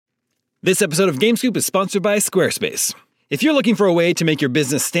This episode of GameScoop is sponsored by Squarespace. If you're looking for a way to make your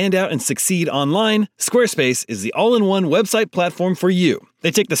business stand out and succeed online, Squarespace is the all-in-one website platform for you.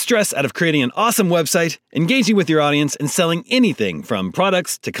 They take the stress out of creating an awesome website, engaging with your audience, and selling anything from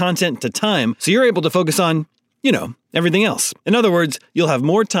products to content to time, so you're able to focus on, everything else. In other words, you'll have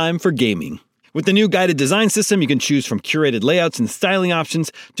more time for gaming. With the new guided design system, you can choose from curated layouts and styling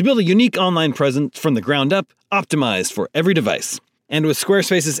options to build a unique online presence from the ground up, optimized for every device. And with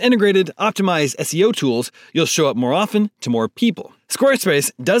Squarespace's integrated, optimized SEO tools, you'll show up more often to more people.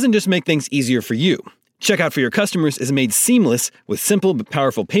 Squarespace doesn't just make things easier for you. Checkout for your customers is made seamless with simple but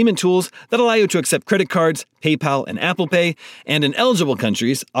powerful payment tools that allow you to accept credit cards, PayPal, and Apple Pay, and in eligible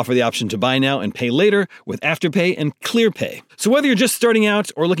countries, offer the option to buy now and pay later with Afterpay and ClearPay. So whether you're just starting out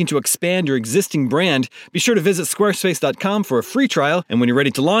or looking to expand your existing brand, be sure to visit squarespace.com for a free trial, and when you're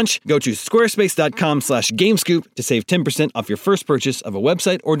ready to launch, go to squarespace.com/gamescoop to save 10% off your first purchase of a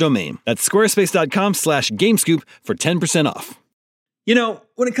website or domain. That's squarespace.com/gamescoop for 10% off.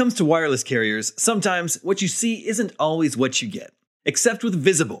 When it comes to wireless carriers, sometimes what you see isn't always what you get. Except with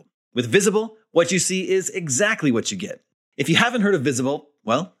Visible. With Visible, what you see is exactly what you get. If you haven't heard of Visible,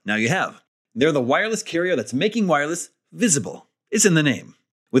 well, now you have. They're the wireless carrier that's making wireless visible. It's in the name.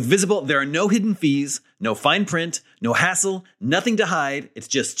 With Visible, there are no hidden fees, no fine print, no hassle, nothing to hide. It's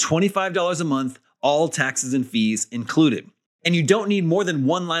just $25 a month, all taxes and fees included. And you don't need more than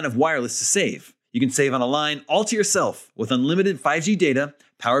one line of wireless to save. You can save on a line all to yourself with unlimited 5G data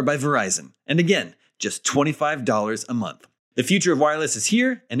powered by Verizon. And again, just $25 a month. The future of wireless is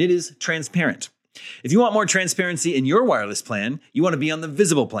here, and it is transparent. If you want more transparency in your wireless plan, you want to be on the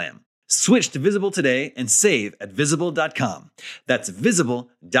Visible plan. Switch to Visible today and save at Visible.com. That's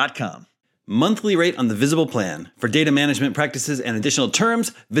Visible.com. Monthly rate on the Visible plan. For data management practices and additional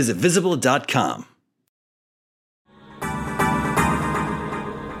terms, visit Visible.com.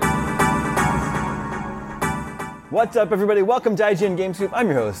 What's up, everybody? Welcome to IGN Game Scoop. I'm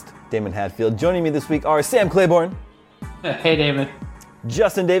your host, Damon Hatfield. Joining me this week are Sam Claiborne. Hey, Damon.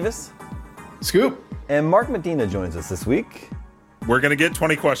 Justin Davis. Scoop. And Mark Medina joins us this week. We're going to get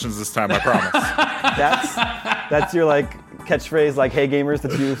 20 questions this time, I promise. That's your catchphrase, hey gamers,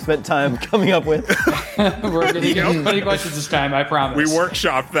 that you spent time coming up with. We're going to get 20 questions this time, I promise. We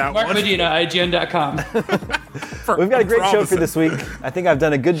workshopped that Mark one. Medina, IGN.com. We've got a great show for this week. I think I've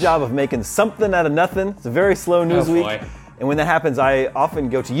done a good job of making something out of nothing. It's a very slow news week. And when that happens, I often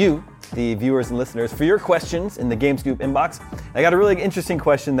go to you, the viewers and listeners, for your questions in the Game Scoop inbox. I got a really interesting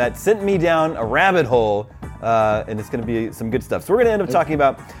question that sent me down a rabbit hole, and it's going to be some good stuff. So we're going to end up talking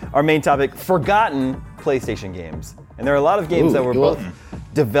about our main topic, forgotten PlayStation games. And there are a lot of games that were both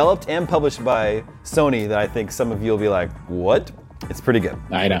developed and published by Sony that I think some of you will be like, what? It's pretty good.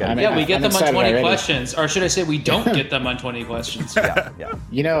 I know. We get them on 20 questions. Or should I say we don't get them on 20 questions? Yeah.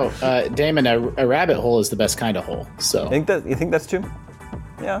 Damon, a rabbit hole is the best kind of hole. So you think that's true?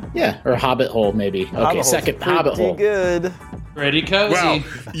 Yeah. Yeah, or a hobbit hole maybe. Okay, second hobbit hole. Good. Pretty cozy. Wow,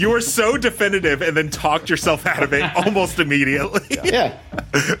 you were so definitive and then talked yourself out of it almost immediately. Yeah.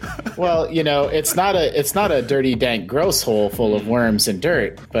 Well, it's not a dirty, dank, gross hole full of worms and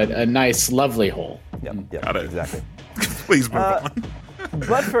dirt, but a nice, lovely hole. Yep. Got it. Exactly. Please move on.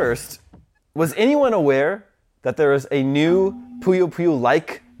 But first, was anyone aware that there is a new Puyo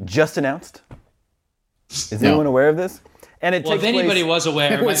Puyo-like just announced? Is anyone aware of this? And if anybody was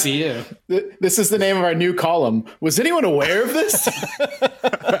aware, it might be you. This is the name of our new column. Was anyone aware of this?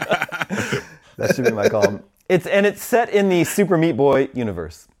 That should be my column. It's set in the Super Meat Boy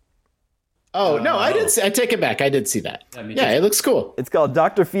universe. Oh, no, I did see, I take it back. I did see that. It looks cool. It's called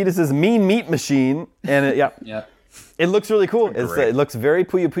Dr. Fetus's Mean Meat Machine, and it looks really cool. It looks very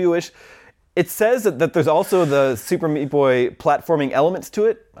Puyo Puyo-ish. It says that there's also the Super Meat Boy platforming elements to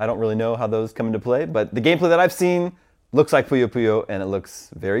it. I don't really know how those come into play, but the gameplay that I've seen looks like Puyo Puyo, and it looks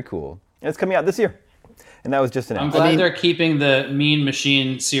very cool. And it's coming out this year. And that was just announced. I'm glad they're keeping the Mean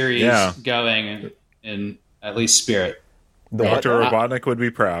Machine series going in at least spirit. Dr. Robotnik would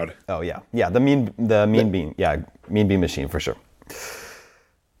be proud. Oh, yeah. Yeah, the Mean Bean. Yeah, Mean Bean Machine, for sure.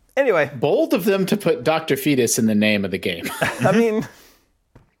 Anyway. Bold of them to put Dr. Fetus in the name of the game. I mean,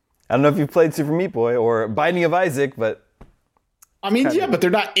 I don't know if you've played Super Meat Boy or Binding of Isaac, but... but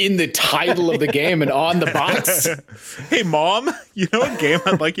they're not in the title of the game and on the box. Hey, Mom, you know what game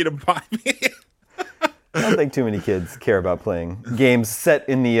I'd like you to buy me? I don't think too many kids care about playing games set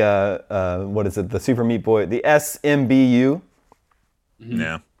in the, the Super Meat Boy, the SMBU.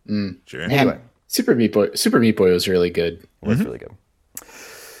 Yeah. Sure. Anyway. Super Meat Boy was really good. It was really good.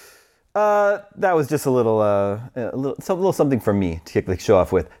 That was just a little something from me to kick the show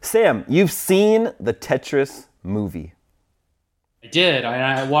off with. Sam, you've seen the Tetris movie. I did.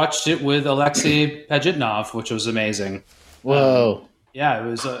 I watched it with Alexei Pajitnov, which was amazing. Whoa. Yeah, it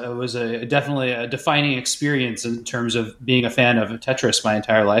was definitely a defining experience in terms of being a fan of Tetris my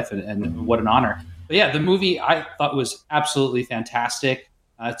entire life, and what an honor. But yeah, the movie I thought was absolutely fantastic.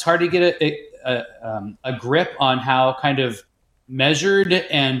 It's hard to get a grip on how kind of measured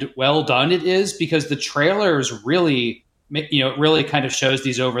and well done it is, because the trailers really, really kind of shows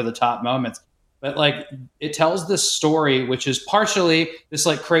these over the top moments. But like, it tells this story, which is partially this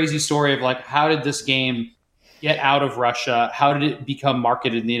like crazy story of like, how did this game get out of Russia? How did it become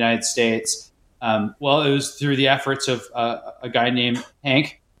marketed in the United States? Well, it was through the efforts of a guy named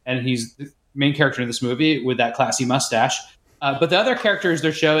Hank, and he's the main character in this movie with that classy mustache. But the other characters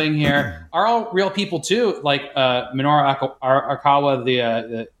they're showing here are all real people too, like Minoru Arakawa,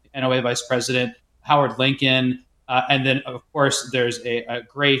 the NOA vice president, Howard Lincoln, and then of course there's a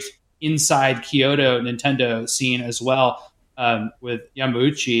great inside Kyoto Nintendo scene as well, with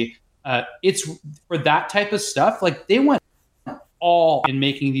Yamauchi. It's for that type of stuff. Like, they went all in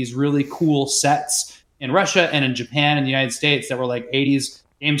making these really cool sets in Russia and in Japan and the United States that were like 80s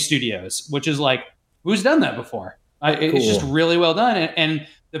game studios, which is like, who's done that before? It's just really well done. And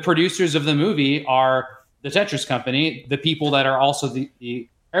the producers of the movie are the Tetris company, the people that are also the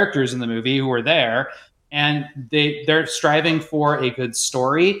characters in the movie who are there. And they're striving for a good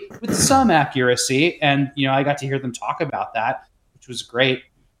story with some accuracy. And, I got to hear them talk about that, which was great.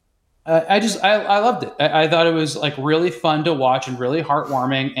 I loved it. I thought it was like really fun to watch and really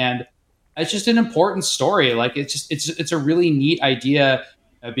heartwarming. And it's just an important story. Like, it's a really neat idea,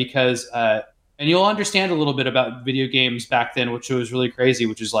 because, and you'll understand a little bit about video games back then, which was really crazy,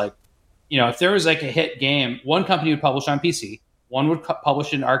 which is like, if there was like a hit game, one company would publish on PC, one would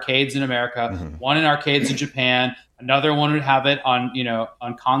publish in arcades in America, one in arcades in Japan, another one would have it on,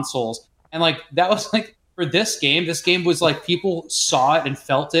 on consoles. And like, that was like, for this game was like, people saw it and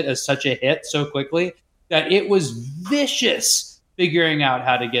felt it as such a hit so quickly that it was vicious figuring out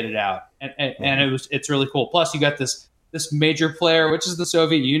how to get it out. And it's really cool. Plus you got this major player, which is the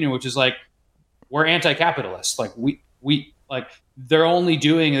Soviet Union, which is like, we're anti-capitalist. Like, we like, they're only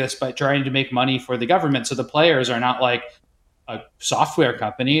doing this by trying to make money for the government. So the players are not like a software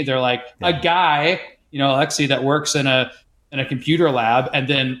company. They're like a guy, Alexei, that works in a computer lab, and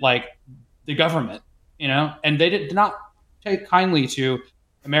then like the government, and they did not take kindly to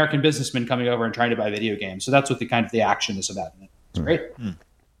American businessmen coming over and trying to buy video games. So that's what the action is about. It's great.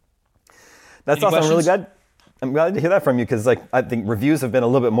 That's awesome. Really good. I'm glad to hear that from you, because like, I think reviews have been a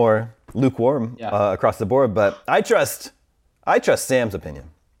little bit more lukewarm across the board, but I trust Sam's opinion.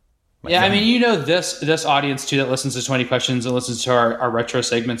 I mean, this audience too that listens to 20 Questions and listens to our retro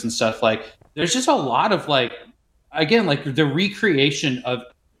segments and stuff, like, there's just a lot of like, again, like the recreation of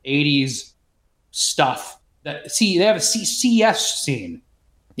 80s stuff that they have a CES scene.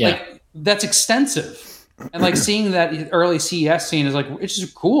 Yeah. Like, that's extensive. And like, seeing that early CES scene is like, it's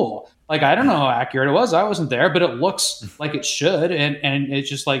just cool. Like, I don't know how accurate it was. I wasn't there, but it looks like it should. And it's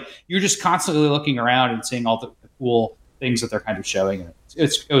just like, you're just constantly looking around and seeing all the cool things that they're kind of showing.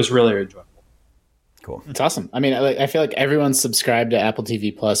 It was really enjoyable. Cool. It's awesome. I mean, I feel like everyone's subscribed to Apple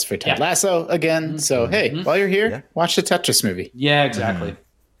TV Plus for Ted Lasso again. So, hey, while you're here, watch the Tetris movie. Yeah, exactly.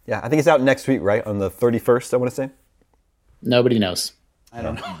 Yeah, I think it's out next week, right? On the 31st, I want to say. Nobody knows. I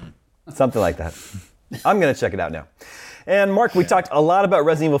don't know. Something like that. I'm going to check it out now. And Mark, we talked a lot about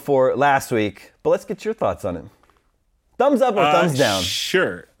Resident Evil 4 last week, but let's get your thoughts on it. Thumbs up or thumbs down?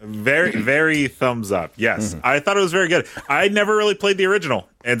 Sure. Very, very thumbs up. Yes. I thought it was very good. I never really played the original.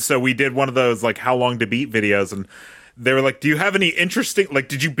 And so we did one of those, like, how long to beat videos. And they were like, do you have any interesting, like,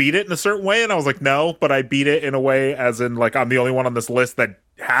 did you beat it in a certain way? And I was like, no, but I beat it in a way as in, like, I'm the only one on this list that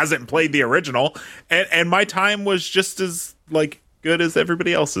hasn't played the original. And my time was just as, like, good as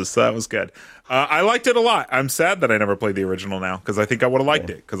everybody else's. So that was good. I liked it a lot. I'm sad that I never played the original now, because I think I would have liked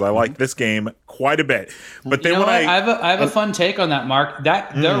it, because I like this game quite a bit. But then I have a fun take on that, Mark.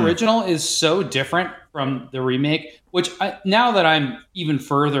 That the original is so different from the remake, which now that I'm even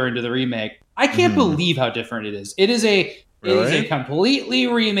further into the remake, I can't believe how different it is. It is a completely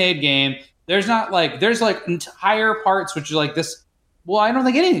remade game. There's entire parts which are like this. Well, I don't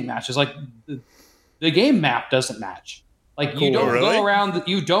think anything matches. Like the game map doesn't match. Like, you don't go around,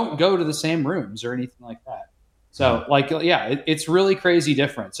 you don't go to the same rooms or anything like that. So, it's really crazy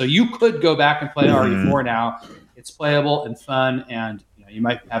different. So you could go back and play RE4 now. It's playable and fun, and you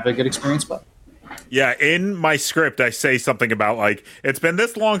might have a good experience. But Yeah, in my script, I say something about, like, it's been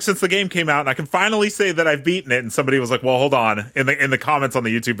this long since the game came out, and I can finally say that I've beaten it. And somebody was like, well, hold on. In the comments on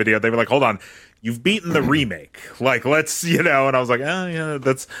the YouTube video, they were like, hold on. You've beaten the remake. Like, let's, and I was like, oh, yeah,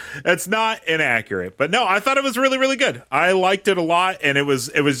 that's not inaccurate. But no, I thought it was really, really good. I liked it a lot, and it was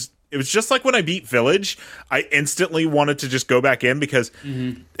just like when I beat Village, I instantly wanted to just go back in because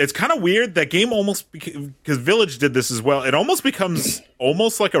it's kind of weird. That game almost, because Village did this as well, it almost becomes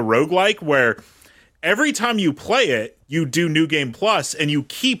almost like a roguelike where every time you play it, you do New Game Plus and you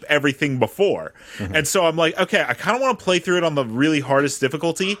keep everything before. And so I'm like, okay, I kind of want to play through it on the really hardest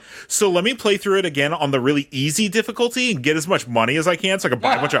difficulty. So let me play through it again on the really easy difficulty and get as much money as I can so I can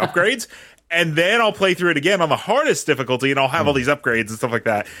buy a bunch of upgrades. And then I'll play through it again on the hardest difficulty and I'll have all these upgrades and stuff like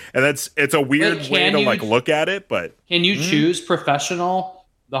that. And it's a weird way to like look at it, but can you choose professional,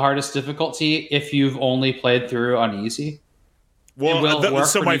 the hardest difficulty, if you've only played through on easy? Well,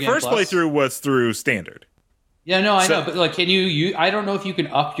 so my first playthrough was through standard. Yeah, no, I know, but like, can you? I don't know if you can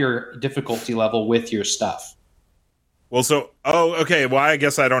up your difficulty level with your stuff. Well, okay. Well, I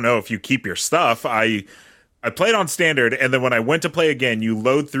guess I don't know if you keep your stuff. I played on standard, and then when I went to play again, you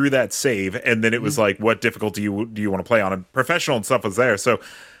load through that save, and then it was like, what difficulty do you want to play on? And professional and stuff was there. So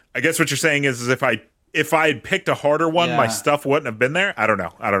I guess what you're saying is if I had picked a harder one, my stuff wouldn't have been there. I don't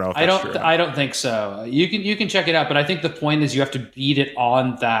know. If that's true. I don't think so. You can check it out, but I think the point is you have to beat it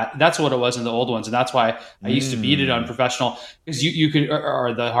on that. That's what it was in the old ones, and that's why I used to beat it on professional, because you could,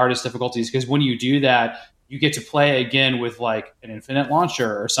 or the hardest difficulties, because when you do that, you get to play again with like an infinite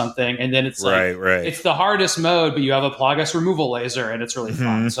launcher or something, and then it's like it's the hardest mode, but you have a progress removal laser, and it's really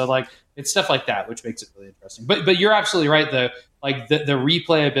fun. So like it's stuff like that, which makes it really interesting. But you're absolutely right. The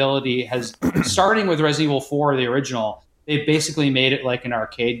replayability has, starting with Resident Evil 4, the original, they basically made it like an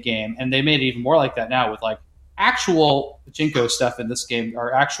arcade game, and they made it even more like that now with like actual pachinko stuff in this game,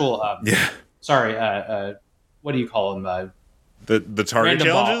 or actual what do you call them? The target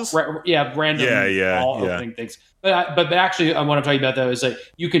challenges? Random ball opening things. But actually, what I'm talking about though is that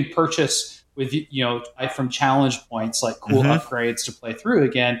you can purchase with from challenge points like cool upgrades to play through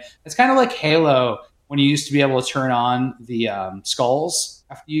again. It's kind of like Halo, when you used to be able to turn on the skulls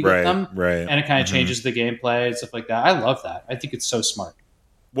after you get them, and it kind of changes the gameplay and stuff like that. I love that. I think it's so smart.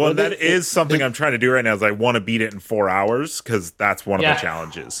 Well, that is something I'm trying to do right now. Is I want to beat it in 4 hours, because that's one of the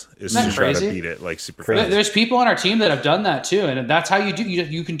challenges. Is to try to beat it like super fast. There's people on our team that have done that too, and that's how you do.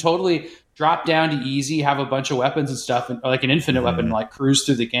 You can totally drop down to easy, have a bunch of weapons and stuff, and like an infinite weapon, and like cruise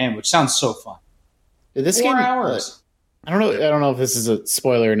through the game, which sounds so fun. This 4 game, hours. I don't know if this is a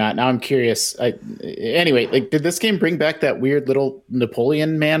spoiler or not. Now I'm curious. Anyway, like, did this game bring back that weird little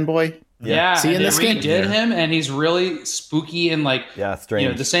Napoleon man boy? Yeah, see, in this game, did him, and he's really spooky and like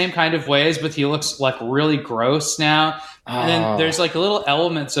strange. The same kind of ways, but he looks like really gross now. And then there's like little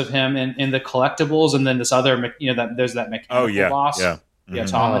elements of him in the collectibles, and then this other, there's that mechanical boss, the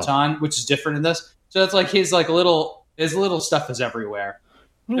automaton, which is different in this. So it's like his little stuff is everywhere.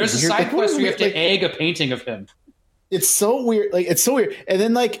 There's a side quest where you have to egg a painting of him. It's so weird. Like, it's so weird. And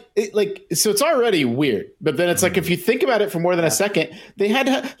then so it's already weird, but then it's like, if you think about it for more than a second, they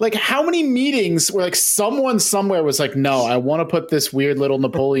had like, how many meetings where like someone somewhere was like, no, I want to put this weird little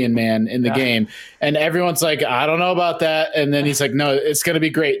Napoleon man in the game. And everyone's like, I don't know about that. And then he's like, no, it's going to be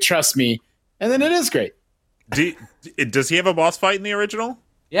great. Trust me. And then it is great. Does he have a boss fight in the original?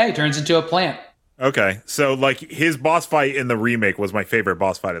 Yeah. He turns into a plant. Okay, so like his boss fight in the remake was my favorite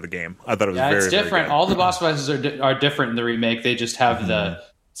boss fight of the game. I thought it was very different. Very good. All the boss fights are different in the remake. They just have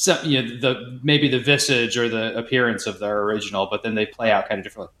maybe the visage or the appearance of their original, but then they play out kind of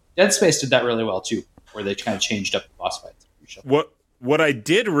differently. Dead Space did that really well too, where they kind of changed up the boss fights. What I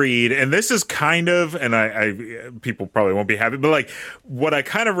did read, and this is kind of, and I people probably won't be happy, but like what I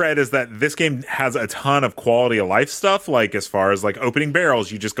kind of read is that this game has a ton of quality of life stuff. Like as far as like opening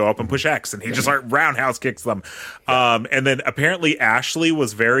barrels, you just go up and push X, and he just like roundhouse kicks them. And then apparently Ashley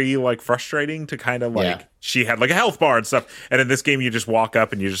was very like frustrating to kind of like. She had like a health bar and stuff. And in this game, you just walk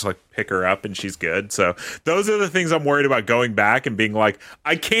up and you just like pick her up and she's good. So those are the things I'm worried about going back and being like,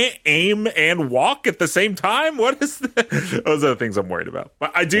 I can't aim and walk at the same time. What is that? Those are the things I'm worried about.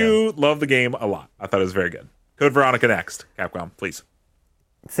 But I do love the game a lot. I thought it was very good. Code Veronica next. Capcom, please.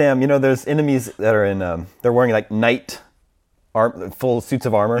 Sam, there's enemies that are in, they're wearing like full suits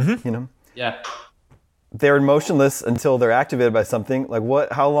of armor, Yeah. They're motionless until they're activated by something. Like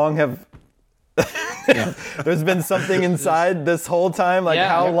what, how long have... There's been something inside this whole time. Like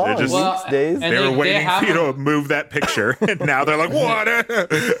how long? Weeks, days? They were waiting for you to move that picture, and now they're like, "What?"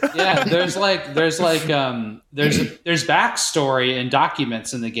 There's backstory and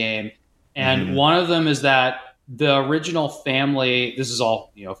documents in the game, and one of them is that the original family. This is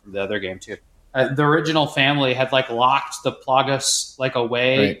all from the other game too. the original family had like locked the Plagas like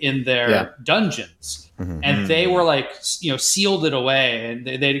away in their dungeons, and they were like sealed it away, and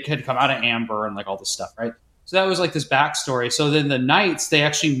they could come out of amber and like all this stuff, right? So that was like this backstory. So then the knights, they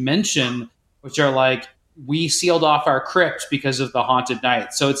actually mention, which are like, we sealed off our crypt because of the haunted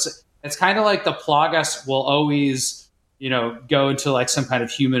night. So it's kind of like the Plagas will always go into like some kind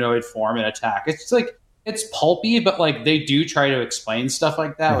of humanoid form and attack. It's like, it's pulpy, but like they do try to explain stuff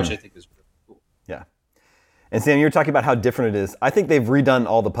like that, which I think is really cool. Yeah. And Sam, you were talking about how different it is. I think they've redone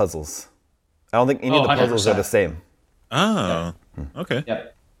all the puzzles. I don't think any of the puzzles 100%. Are the same. Oh, okay. Yeah.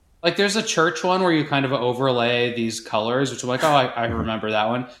 Like there's a church one where you kind of overlay these colors, which I'm like, I remember that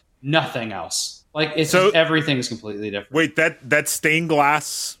one. Nothing else. Like it's just, everything is completely different. Wait, that stained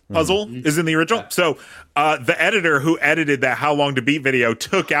glass puzzle is in the original? Yeah. So the editor who edited that How Long to Beat video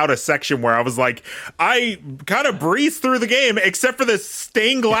took out a section where I was like, I kind of breezed through the game except for the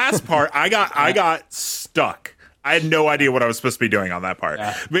stained glass part. I got stuck. I had no idea what I was supposed to be doing on that part.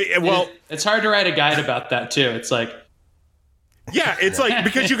 Yeah. But, it's hard to write a guide about that too. It's like, yeah, it's like,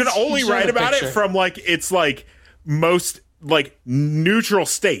 because you can only write about it from like, it's like most like neutral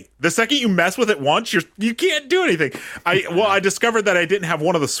state. The second you mess with it once, you can't do anything. I discovered that I didn't have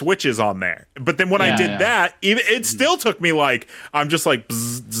one of the switches on there, but then when I did that, it still took me like, I'm just like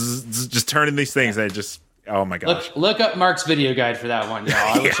bzz, bzz, bzz, just turning these things, and it just, oh my gosh. Look up Mark's video guide for that one, y'all.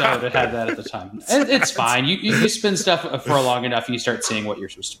 I wish I would have had that at the time. It's fine. You spin stuff for long enough, you start seeing what you're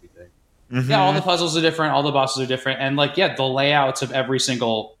supposed to be doing. Yeah, all the puzzles are different, all the bosses are different, and like the layouts of every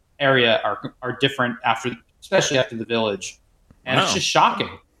single area are different especially after the village. And it's just shocking.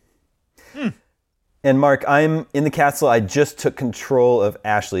 And Mark, I'm in the castle. I just took control of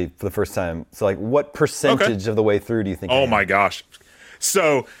Ashley for the first time. So like, what percentage of the way through do you think? Oh my gosh.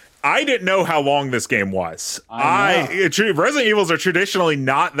 So I didn't know how long this game was. Resident Evils are traditionally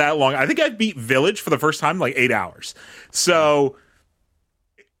not that long. I think I beat Village for the first time like 8 hours. So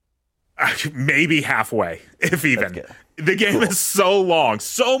maybe halfway, if even. The game is so long,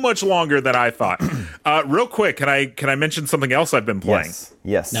 so much longer than I thought. Real quick, can I mention something else I've been playing?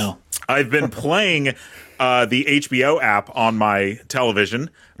 Yes. No. I've been playing the HBO app on my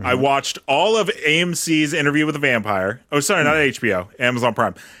television. I watched all of AMC's Interview with the Vampire. Oh, sorry, not HBO, Amazon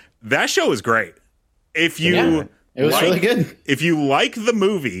Prime. That show is great. It was really good. If you like the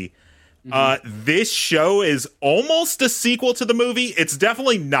movie, this show is almost a sequel to the movie. It's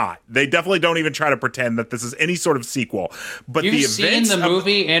definitely not. They definitely don't even try to pretend that this is any sort of sequel. But You've seen the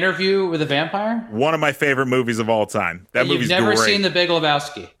movie Interview with a Vampire? One of my favorite movies of all time. That movie's great. You've never seen The Big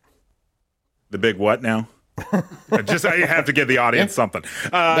Lebowski? The Big what now? I have to give the audience something.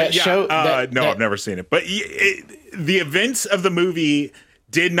 No, I've never seen it. But the events of the movie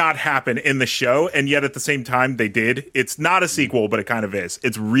did not happen in the show, and yet at the same time they did. It's not a sequel, but it kind of is.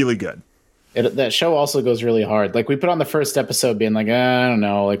 It's really good. That show also goes really hard. Like we put on the first episode being like, I don't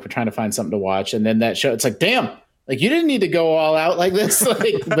know, like we're trying to find something to watch. And then that show, it's like, damn, like you didn't need to go all out like this.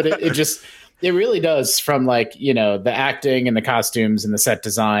 Like, but it really does, from like, the acting and the costumes and the set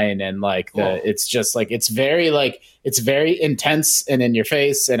design and like it's just like, it's very intense and in your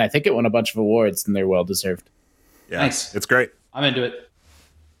face. And I think it won a bunch of awards, and they're well deserved. Yeah, nice. It's great. I'm into it.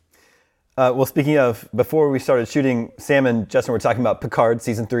 Well, speaking of, before we started shooting, Sam and Justin were talking about Picard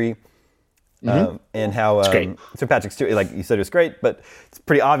season 3. And how Sir Patrick Stewart, like you said, it was great, but it's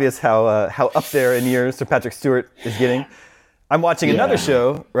pretty obvious how up there in years Sir Patrick Stewart is getting. I'm watching another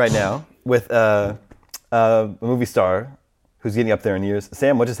show right now with a movie star who's getting up there in years.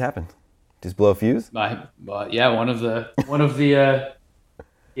 Sam, what just happened? Just blow a fuse? Yeah, one of the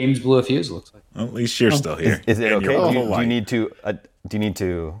games blew a fuse. Looks like. Well, at least you're still here. Is it okay? Do you need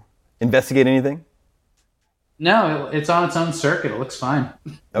to investigate anything? No, it's on its own circuit. It looks fine.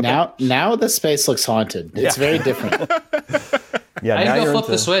 Okay. Now the space looks haunted. It's very different. I can go flip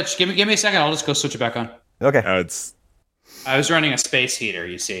the switch. Give me a second. I'll just go switch it back on. Okay. I was running a space heater,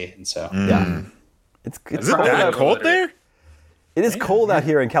 you see, and so It's is it that cold there? It is cold out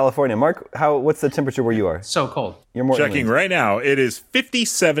here in California. Mark, what's the temperature where you are? So cold. You're more checking right now. It is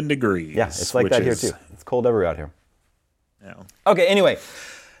 57 degrees. Yeah, it's like that here too. It's cold everywhere out here. Yeah. Okay. Anyway.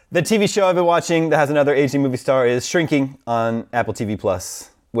 The TV show I've been watching that has another aging movie star is Shrinking on Apple TV Plus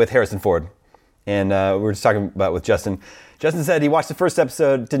with Harrison Ford. And we were just talking about it with Justin. Justin said he watched the first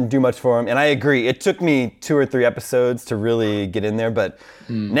episode, didn't do much for him. And I agree. It took me 2 or 3 episodes to really get in there. But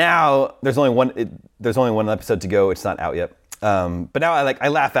now there's only one episode to go. It's not out yet. But now I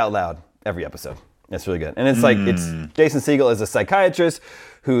laugh out loud every episode. It's really good. And it's like, it's Jason Segel is a psychiatrist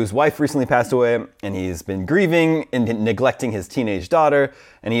whose wife recently passed away, and he's been grieving and neglecting his teenage daughter.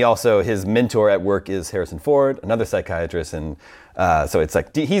 And his mentor at work is Harrison Ford, another psychiatrist, and so it's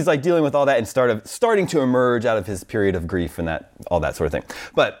like he's like dealing with all that and starting to emerge out of his period of grief and all that sort of thing.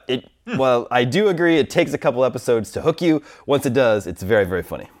 But well, I do agree it takes a couple episodes to hook you. Once it does, it's very, very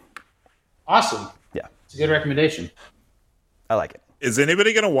funny. Awesome. Yeah, it's a good recommendation. I like it. Is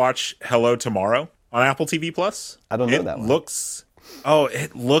anybody going to watch Hello Tomorrow on Apple TV Plus? I don't know that one.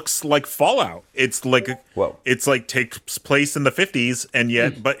 It looks like Fallout. It's like Whoa. It's like takes place in the 50s, and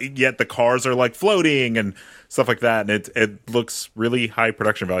yet the cars are like floating and stuff like that, and it looks really high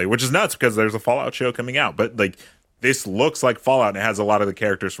production value, which is nuts because there's a Fallout show coming out. But like this looks like Fallout, and it has a lot of the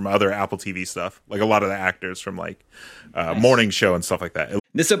characters from other Apple TV stuff, like a lot of the actors from like Morning Show and stuff like that.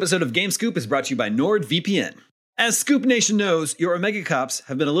 This episode of Game Scoop is brought to you by NordVPN. As Scoop Nation knows, your Omega Cops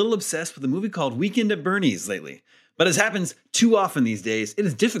have been a little obsessed with a movie called Weekend at Bernie's lately. But as happens too often these days, it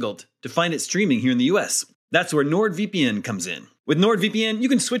is difficult to find it streaming here in the US. That's where NordVPN comes in. With NordVPN, you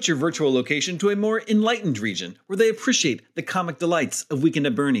can switch your virtual location to a more enlightened region where they appreciate the comic delights of Weekend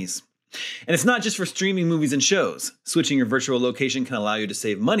at Bernie's. And it's not just for streaming movies and shows. Switching your virtual location can allow you to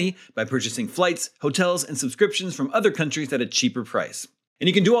save money by purchasing flights, hotels, and subscriptions from other countries at a cheaper price. And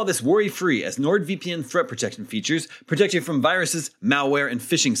you can do all this worry-free as NordVPN threat protection features protect you from viruses, malware, and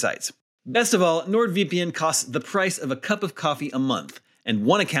phishing sites. Best of all, NordVPN costs the price of a cup of coffee a month, and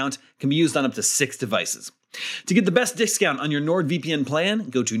one account can be used on up to 6 devices. To get the best discount on your NordVPN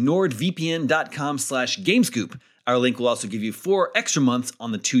plan, go to nordvpn.com/gamescoop. Our link will also give you 4 extra months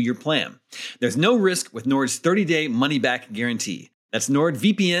on the 2-year plan. There's no risk with Nord's 30-day money-back guarantee. That's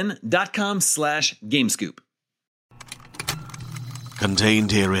nordvpn.com/gamescoop.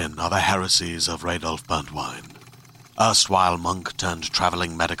 Contained herein are the heresies of Radolf Burntwine, erstwhile monk turned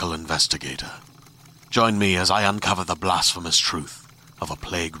traveling medical investigator. Join me as I uncover the blasphemous truth of a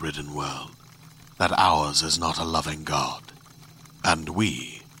plague-ridden world, that ours is not a loving God, and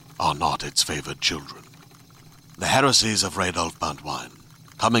we are not its favored children. The heresies of Radolf Burntwine,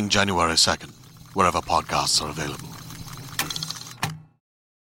 coming January 2nd, wherever podcasts are available.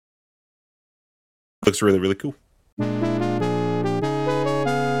 Looks really, really cool.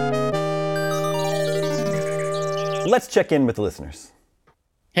 Let's check in with the listeners.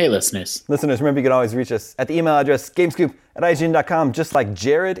 Hey, listeners. Listeners, remember you can always reach us at the email address gamescoop@ign.com, just like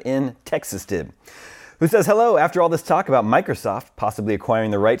Jared in Texas did, who says, hello, after all this talk about Microsoft possibly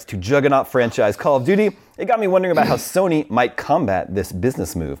acquiring the rights to juggernaut franchise Call of Duty, it got me wondering about how Sony might combat this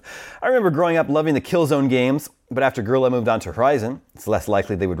business move. I remember growing up loving the Killzone games, but after Guerrilla moved on to Horizon, it's less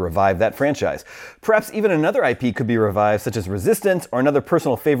likely they would revive that franchise. Perhaps even another IP could be revived, such as Resistance or another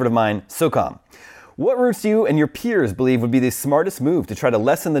personal favorite of mine, SOCOM. What routes do you and your peers believe would be the smartest move to try to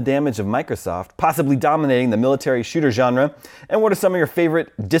lessen the damage of Microsoft, possibly dominating the military shooter genre? And what are some of your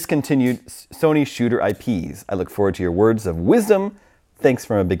favorite discontinued Sony shooter IPs? I look forward to your words of wisdom. Thanks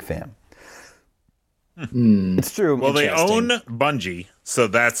from a big fan. It's true. Well, they own Bungie, so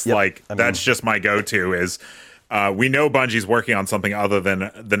that's that's just my go-to is we know Bungie's working on something other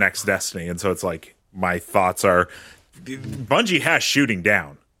than the next Destiny, and so it's like my thoughts are Bungie has shooting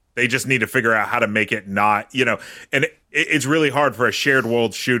down. They just need to figure out how to make it not, and it's really hard for a shared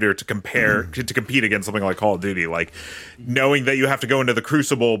world shooter to compete against something like Call of Duty. Like knowing that you have to go into the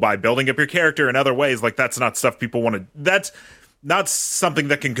crucible by building up your character in other ways, like that's not stuff people want to. That's not something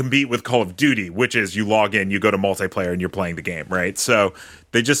that can compete with Call of Duty, which is you log in, you go to multiplayer, and you're playing the game, right? So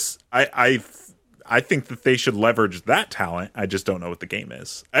they just, I think that they should leverage that talent. I just don't know what the game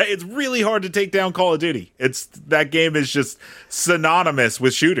is. It's really hard to take down Call of Duty. That game is just synonymous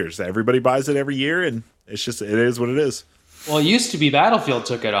with shooters. Everybody buys it every year, and it is what it is. Well, it used to be Battlefield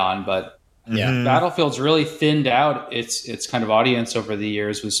took it on, but Battlefield's really thinned out its kind of audience over the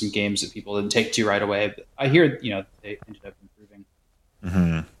years with some games that people didn't take to right away. But I hear they ended up improving.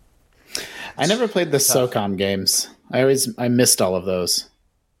 Mm-hmm. I never played the SOCOM games. I missed all of those.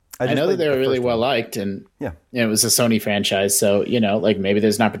 I know that they were really well liked, and it was a Sony franchise. So maybe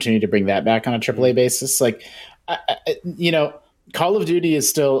there's an opportunity to bring that back on a AAA basis. Like, Call of Duty is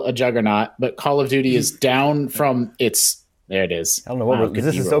still a juggernaut, but Call of Duty is down from its. There it is. I don't know is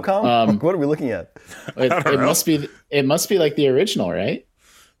this a SOCOM? What are we looking at? It must be. It must be like the original, right?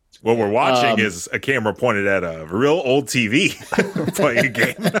 What we're watching is a camera pointed at a real old TV playing a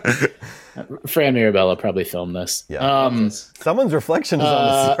game. Fran Mirabella probably filmed this. Yeah. Someone's reflection is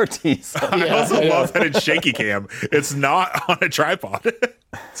on the CRT. So. I also love that it's shaky cam. It's not on a tripod.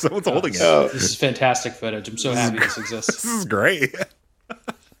 Someone's holding it. This is fantastic footage. I'm so happy this exists. This is great.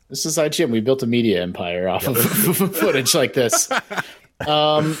 This is IGN. We built a media empire off of footage like this.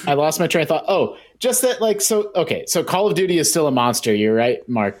 I lost my train of thought. Oh, just that, like, so Call of Duty is still a monster. You're right,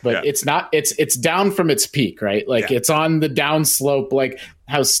 Mark, but it's not. It's down from its peak, right? Like it's on the downslope. Like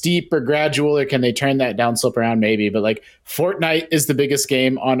how steep or gradual, or can they turn that downslope around? Maybe, but like Fortnite is the biggest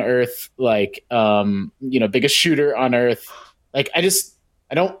game on Earth. Like, biggest shooter on Earth. Like, I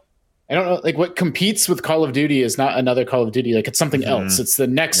don't know. Like, what competes with Call of Duty is not another Call of Duty. Like, it's something else. It's the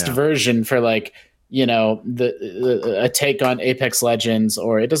next version for like, a take on Apex Legends,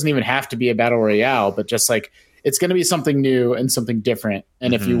 or it doesn't even have to be a battle royale, but just like it's going to be something new and something different.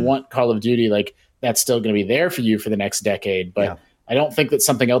 And if you want Call of Duty, like that's still going to be there for you for the next decade. But I don't think that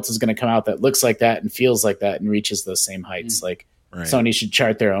something else is going to come out that looks like that and feels like that and reaches those same heights. Like Sony should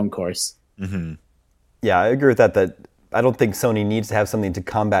chart their own course. Yeah, I agree with that. That I don't think Sony needs to have something to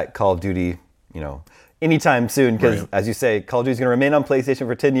combat Call of Duty, anytime soon. Because as you say, Call of Duty is going to remain on PlayStation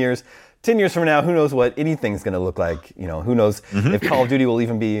for 10 years. 10 years from now, who knows what anything's going to look like? Who knows if Call of Duty will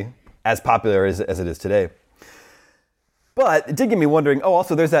even be as popular as it is today. But it did get me wondering. Oh,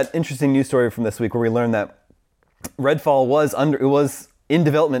 also, there's that interesting news story from this week where we learned that Redfall was in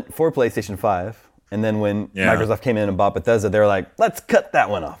development for PlayStation 5. And then when Microsoft came in and bought Bethesda, they were like, let's cut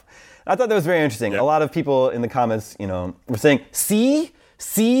that one off. I thought that was very interesting. A lot of people in the comments, were saying, see,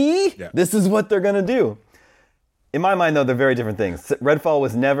 this is what they're going to do. In my mind, though, they're very different things. Redfall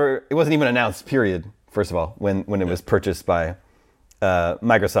it wasn't even announced, period, first of all, when it was purchased by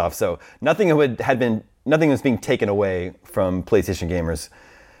Microsoft. So nothing was being taken away from PlayStation gamers.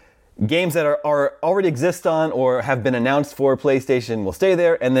 Games that are already exist on or have been announced for PlayStation will stay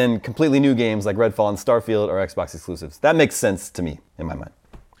there, and then completely new games like Redfall and Starfield are Xbox exclusives. That makes sense to me, in my mind.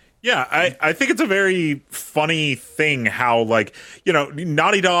 Yeah, I think it's a very funny thing how, like,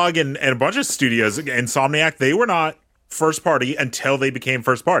 Naughty Dog and a bunch of studios, Insomniac, they were not first party until they became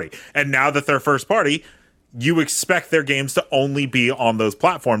first party. And now that they're first party, you expect their games to only be on those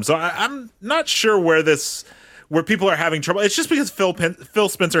platforms. So I'm not sure where people are having trouble. It's just because Phil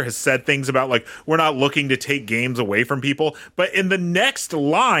Spencer has said things about, like, we're not looking to take games away from people. But in the next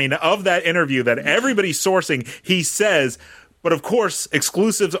line of that interview that everybody's sourcing, he says, but of course,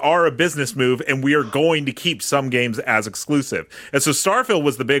 exclusives are a business move, and we are going to keep some games as exclusive. And so Starfield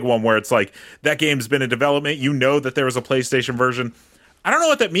was the big one where it's like, that game's been in development. That there was a PlayStation version. I don't know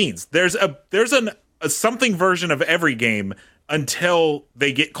what that means. There's a something version of every game until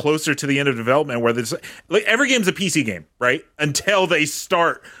they get closer to the end of development, where there's like every game's a PC game, right? Until they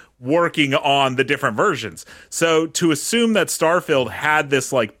start working on the different versions. So to assume that Starfield had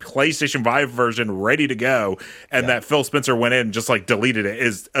this like PlayStation 5 version ready to go and that Phil Spencer went in and just like deleted it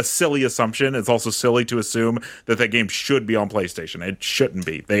is a silly assumption. It's also silly to assume that game should be on PlayStation. It shouldn't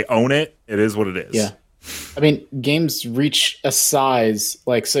be. They own it. It is what it is. Yeah. I mean, games reach a size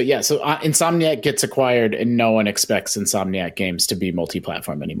like, so Insomniac gets acquired and no one expects Insomniac games to be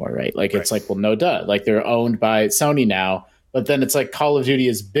multi-platform anymore, right? Like, it's like, well, no duh. Like, they're owned by Sony now. But then it's like Call of Duty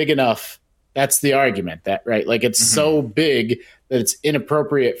is big enough. That's the argument, that right? Like, it's so big that it's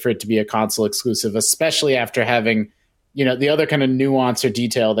inappropriate for it to be a console exclusive, especially after having, the other kind of nuance or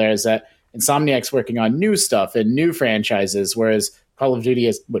detail there is that Insomniac's working on new stuff and new franchises, whereas Call of Duty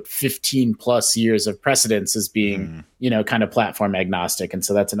has 15 plus years of precedence as being, kind of platform agnostic. And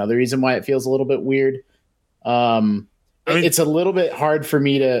so that's another reason why it feels a little bit weird. It's a little bit hard for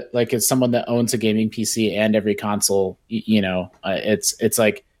me to, like, as someone that owns a gaming PC and every console, it's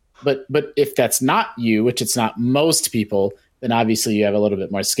like, but if that's not you, which it's not most people, then obviously you have a little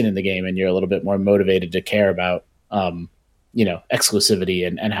bit more skin in the game and you're a little bit more motivated to care about, exclusivity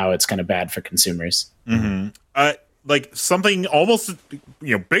and how it's kind of bad for consumers. Like something almost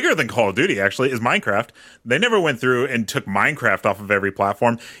bigger than Call of Duty actually is Minecraft. They never went through and took Minecraft off of every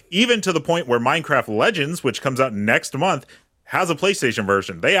platform, even to the point where Minecraft Legends, which comes out next month, has a PlayStation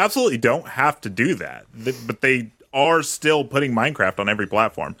version. They absolutely don't have to do that, but they are still putting Minecraft on every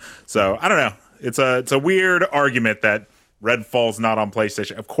platform. So I don't know. It's a weird argument that Redfall's not on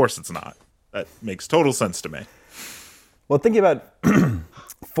PlayStation. Of course it's not. That makes total sense to me. Well, thinking about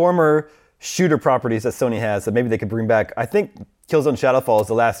former shooter properties that Sony has that maybe they could bring back. I think Killzone Shadowfall is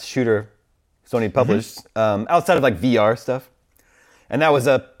the last shooter Sony published outside of like VR stuff. And that was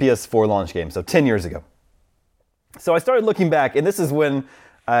a PS4 launch game, so 10 years ago. So I started looking back, and this is when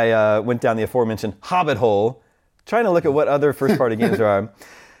I went down the aforementioned Hobbit hole, trying to look at what other first-party games there are.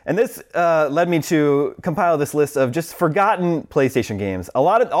 And this led me to compile this list of just forgotten PlayStation games.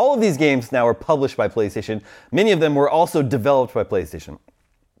 All of these games now are published by PlayStation. Many of them were also developed by PlayStation.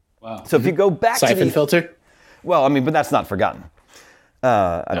 Wow. So if you go back Siphon to filter? Well, I mean, but that's not forgotten.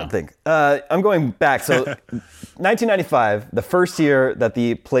 I don't think. I'm going back. So 1995, the first year that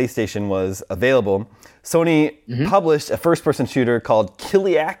the PlayStation was available, Sony published a first-person shooter called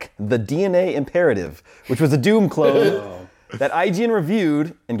Kiliak: The DNA Imperative, which was a Doom clone that IGN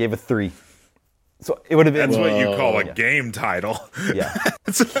reviewed and gave a 3. So it would have been... That's what you call a game title. Yeah.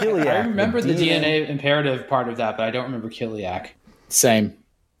 Kiliak, I remember the DNA Imperative part of that, but I don't remember Kiliak. Same.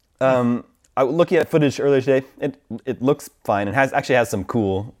 I was looking at footage earlier today. It looks fine. It actually has some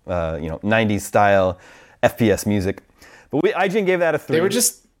cool, 90s style FPS music. But IGN gave that a 3.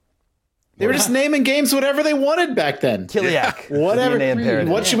 They were just naming games whatever they wanted back then. Kiliak. Whatever.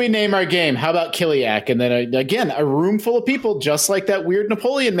 What should we name our game? How about Kiliak? And then again, a room full of people, just like that weird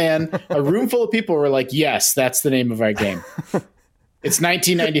Napoleon man. A room full of people were like, "Yes, that's the name of our game." It's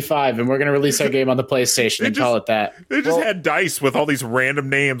 1995, and we're going to release our game on the PlayStation and call it that. They just had dice with all these random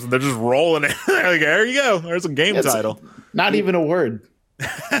names, and they're just rolling it. Like, there you go. There's a game title. Not even a word.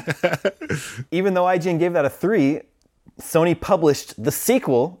 Even though IGN gave that a 3, Sony published the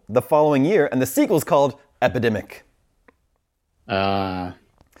sequel the following year, and the sequel is called Epidemic. Whoa,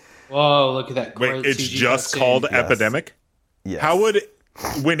 look at that great Wait, it's CG just cutscene. called Epidemic? Yes. How would...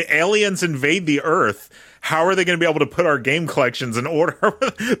 When aliens invade the Earth, how are they going to be able to put our game collections in order?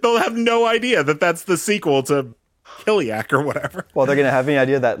 They'll have no idea that that's the sequel to Kiliak or whatever. Well, they're going to have any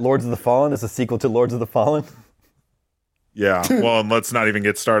idea that Lords of the Fallen is a sequel to Lords of the Fallen? Yeah, well, and let's not even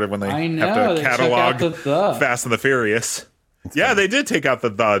get started when they have to catalog Fast and the Furious. Yeah, they did take out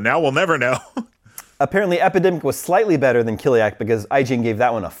the. Now we'll never know. Apparently, Epidemic was slightly better than Kiliak because IGN gave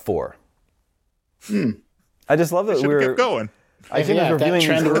that one a 4. I just love that we were kept going. That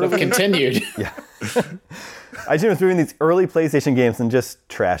trend would have continued. Yeah. IGN was reviewing these early PlayStation games and just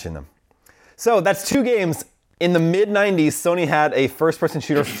trashing them. So that's 2 games. In the mid-90s, Sony had a first-person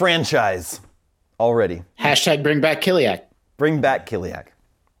shooter franchise already. # bring back Kiliak. Bring back Kiliak.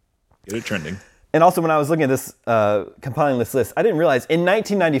 Get it trending. And also, when I was looking at this, compiling this list, I didn't realize in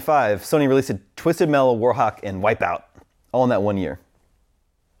 1995, Sony released Twisted Metal, Warhawk, and Wipeout, all in that one year.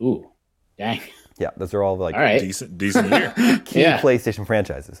 Ooh, dang. Yeah, those are all like All right. Decent year. key PlayStation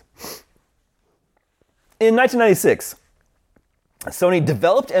franchises. In 1996, Sony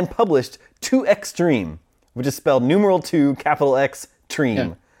developed and published 2 Extreme, which is spelled numeral 2, capital X, Treme.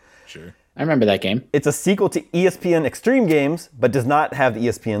 Yeah. Sure. I remember that game. It's a sequel to ESPN Extreme games, but does not have the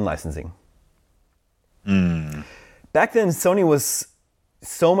ESPN licensing. Back then, Sony was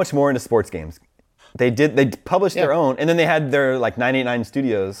so much more into sports games. They published their own, and then they had their 989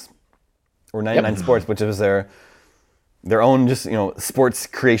 Studios or 99 Sports, which was their own just sports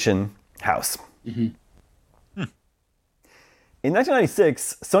creation house. In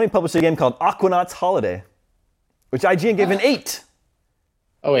 1996, Sony published a game called Aquanauts Holiday, which IGN gave an 8.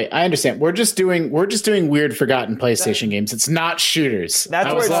 Oh wait, I understand. We're just doing weird forgotten PlayStation games. It's not shooters.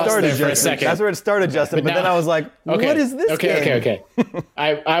 That's where it started, for a Justin. second. That's where it started, Justin. But then I was like, "What is this game?" Okay.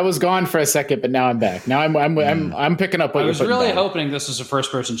 I was gone for a second, but now I'm back. Now I'm picking up what I you're was putting really down. hoping this was a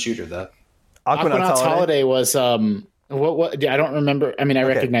first-person shooter, though. Aquanauts Holiday was what? I don't remember. I mean, I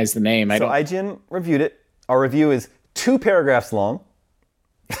recognize the name. So IGN reviewed it. Our review is 2 paragraphs long.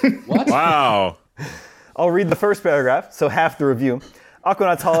 What? Wow. I'll read the first paragraph, so half the review.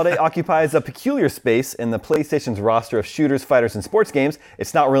 Aquanauts Holiday occupies a peculiar space in the PlayStation's roster of shooters, fighters, and sports games.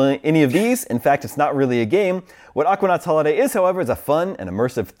 It's not really any of these. In fact, it's not really a game. What Aquanauts Holiday is, however, is a fun and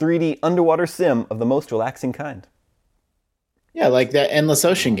immersive 3D underwater sim of the most relaxing kind. Yeah, like that Endless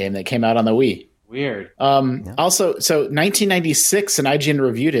Ocean game that came out on the Wii. Weird. Also, so 1996, and IGN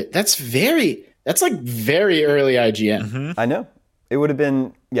reviewed it. That's very early IGN. I know. It would have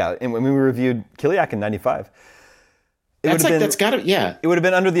been, and when we reviewed Kiliak in 95. It would have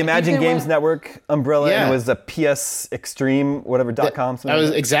been under the Imagine Games Network umbrella, and it was a PS Extreme, whatever, .com. That was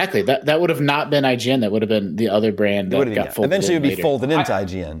exactly. That would have not been IGN. That would have been the other brand that got folded. Eventually it would be later. folded into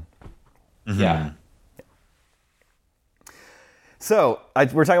IGN. Yeah. So,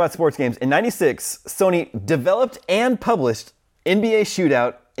 we're talking about sports games. In 96, Sony developed and published NBA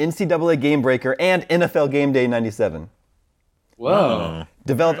Shootout, NCAA Game Breaker, and NFL Game Day 97. Whoa.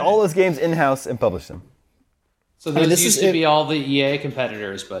 Developed all those games in-house and published them. So those used to be all the EA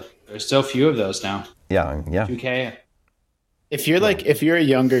competitors, but there's so few of those now. Yeah. 2K. If you're a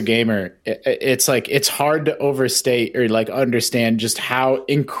younger gamer, it's hard to overstate or understand just how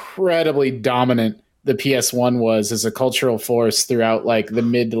incredibly dominant the PS1 was as a cultural force throughout the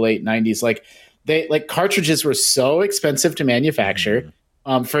mid to late 90s. Cartridges were so expensive to manufacture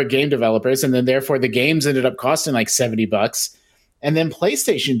for game developers, and then therefore the games ended up costing $70. And then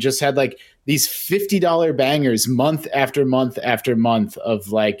PlayStation just had these $50 bangers month after month after month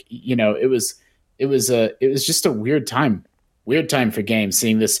of it was just a weird time. weird time for games,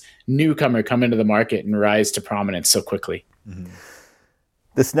 seeing this newcomer come into the market and rise to prominence so quickly. Mm-hmm.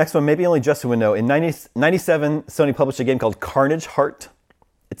 This next one, maybe only Justin would know. In 97, Sony published a game called Carnage Heart.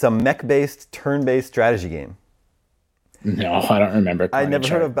 It's a mech-based, turn-based strategy game. No, I don't remember. I never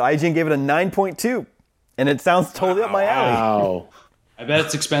heard of it, but IGN gave it a 9.2. And it sounds totally up my alley. Wow. I bet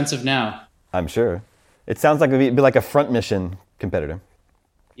it's expensive now. I'm sure. It sounds like it would be like a front mission competitor.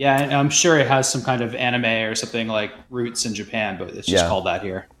 Yeah, and I'm sure it has some kind of anime or something like roots in Japan, but it's just called that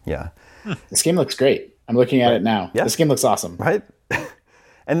here. Yeah. This game looks great. I'm looking at it now. Yeah. This game looks awesome. Right?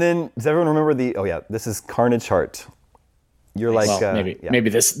 And then, does everyone remember this is Carnage Heart. You're like, well, maybe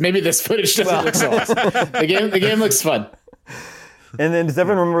this footage doesn't look so awesome. The game looks fun. And then, does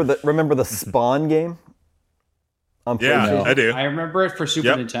everyone remember the Spawn game? Yeah, I do. I remember it for Super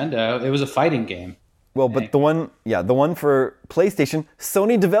Nintendo. It was a fighting game. Well, but the one for PlayStation,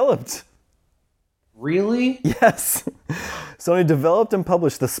 Sony developed. Really? Yes. Sony developed and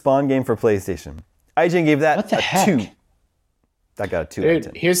published the Spawn game for PlayStation. IGN gave that a 2. That got a 2 out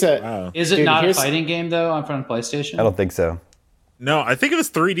of 10. Is it not a fighting game, though, on front of PlayStation? I don't think so. No, I think it was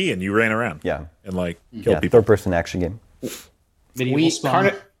 3D and you ran around. Yeah. And killed people. Third-person action game.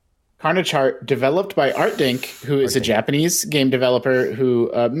 Carnage Heart, developed by ArtDink, who is a Japanese game developer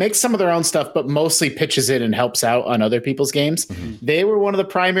who makes some of their own stuff, but mostly pitches in and helps out on other people's games. Mm-hmm. They were one of the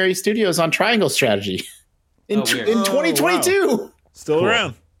primary studios on Triangle Strategy in 2022. Wow. Still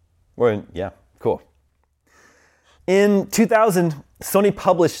around. Cool. In 2000, Sony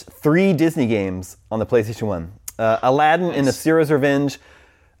published 3 Disney games on the PlayStation 1. Aladdin and Asura's Revenge,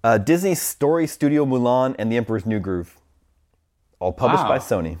 Disney's Story Studio Mulan, and The Emperor's New Groove. All published by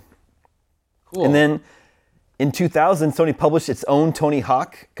Sony. Cool. And then in 2000, Sony published its own Tony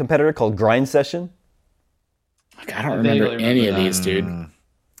Hawk competitor called Grind Session. I don't remember any of these, dude. It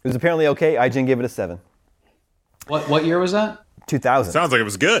was apparently okay. IGN gave it a 7. What year was that? 2000. Sounds like it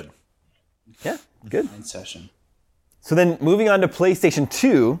was good. Yeah, good. Grind Session. So then moving on to PlayStation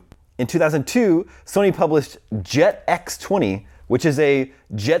 2, in 2002, Sony published Jet X20, which is a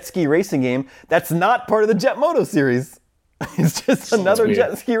jet ski racing game that's not part of the Jet Moto series. It's just another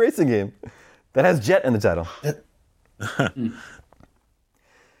jet ski racing game that has jet in the title.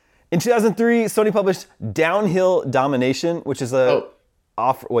 In 2003, Sony published Downhill Domination, which is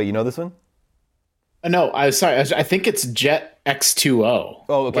Wait, you know this one? No, I'm sorry. I think it's Jet X2O.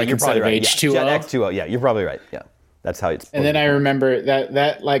 Oh, okay. You're probably right. H2O. Yeah, Jet X2O. Yeah, you're probably right. Yeah. That's how it's. And then I remember that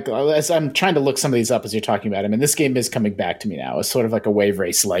as I'm trying to look some of these up as you're talking about them, and this game is coming back to me now. It's sort of like a wave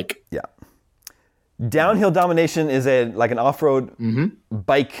race, Yeah. Downhill Domination is an off-road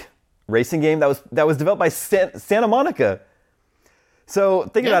bike racing game that was developed by Santa Monica. So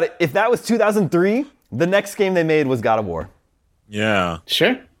think about it. If that was 2003, the next game they made was God of War. Yeah.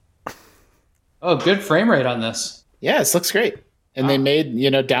 Sure. Oh, good frame rate on this. Yeah, this looks great. And they made,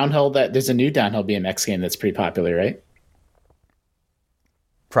 Downhill, there's a new Downhill BMX game that's pretty popular, right?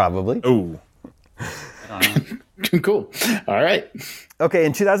 Probably. Oh. I don't know. Cool. All right. Okay,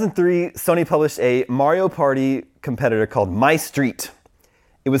 in 2003, Sony published a Mario Party competitor called My Street.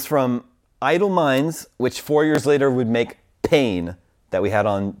 It was from Idle Minds, which 4 years later would make Pain, that we had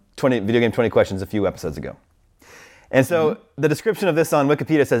on Video Game 20 Questions a few episodes ago. And so the description of this on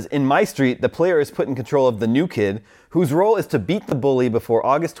Wikipedia says, in My Street, the player is put in control of the new kid, whose role is to beat the bully before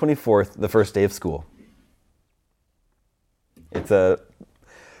August 24th, the first day of school. It's a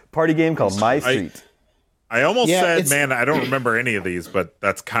party game called My Street. I almost said, man, I don't remember any of these, but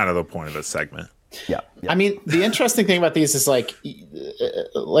that's kind of the point of this segment. Yeah. I mean, the interesting thing about these is like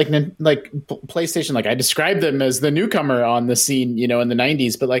PlayStation, I described them as the newcomer on the scene, in the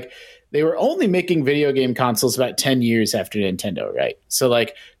 90s, but they were only making video game consoles about 10 years after Nintendo, right? So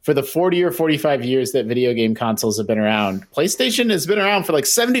for the 40 or 45 years that video game consoles have been around, PlayStation has been around for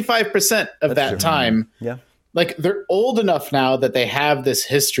 75% of that time. Yeah. They're old enough now that they have this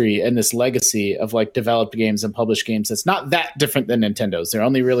history and this legacy of developed games and published games that's not that different than Nintendo's. They're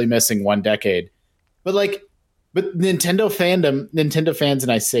only really missing 1 decade. But Nintendo fans,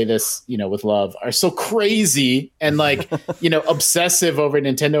 and I say this, with love, are so crazy and obsessive over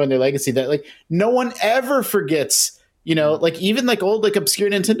Nintendo and their legacy that no one ever forgets, even old obscure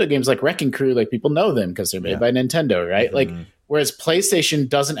Nintendo games like Wrecking Crew, people know them because they're made by Nintendo, right? Mm-hmm. Whereas PlayStation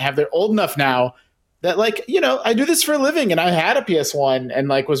doesn't have, they're old enough now that I do this for a living and I had a PS1 and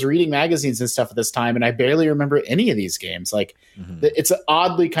was reading magazines and stuff at this time and I barely remember any of these games. It's an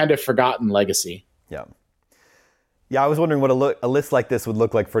oddly kind of forgotten legacy. Yeah. Yeah, I was wondering what a list like this would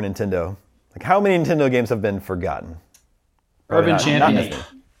look like for Nintendo. How many Nintendo games have been forgotten? Urban Champion.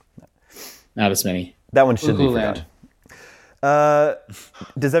 Not as many. That one should be forgotten.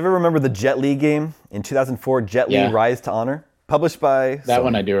 Does everyone remember the Jet Li game in 2004, Jet Li Rise to Honor? Published by that Sony.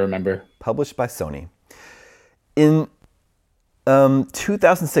 one I do remember. Published by Sony. In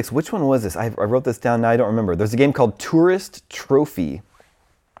 2006, which one was this? I wrote this down, now I don't remember. There's a game called Tourist Trophy.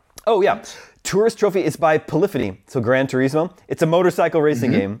 Oh, yeah. Tourist Trophy is by Polyphony, so Gran Turismo. It's a motorcycle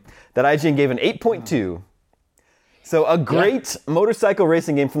racing game that IGN gave an 8.2. So a great motorcycle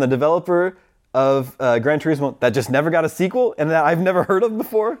racing game from the developer of Gran Turismo that just never got a sequel and that I've never heard of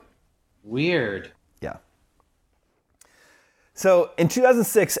before. Weird. Yeah. So in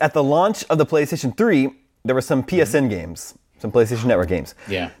 2006, at the launch of the PlayStation 3, there were some PSN games, some PlayStation Network games.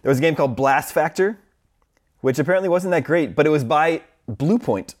 Yeah. There was a game called Blast Factor, which apparently wasn't that great, but it was by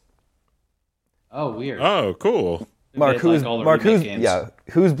Bluepoint. Oh, weird. Oh, cool. Mark, who's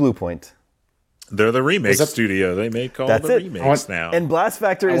Bluepoint? They're the remake studio. They make all the remakes now. And Blast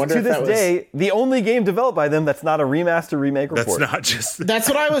Factor is to this day the only game developed by them that's not a remaster, remake, or port. That's not just. That's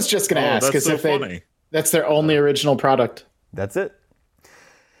what I was just going to ask. That's so funny. That's their only original product. That's it.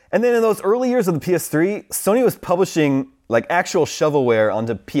 And then in those early years of the PS3, Sony was publishing like actual shovelware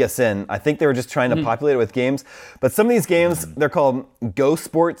onto PSN. I think they were just trying to populate it with games. But some of these games, they're called Go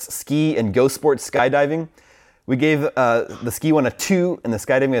Sports Ski and Go Sports Skydiving. We gave the ski one a 2 and the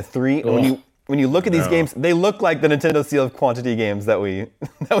skydiving a 3. And when you look at these games, they look like the Nintendo Seal of Quantity games that we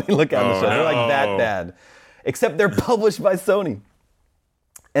look at on the show. They're like that bad. Except they're published by Sony.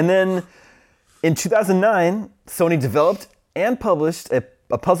 And then in 2009, Sony developed and published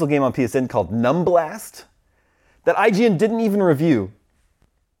a puzzle game on PSN called Numblast that IGN didn't even review.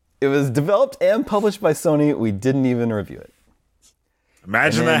 It was developed and published by Sony. We didn't even review it.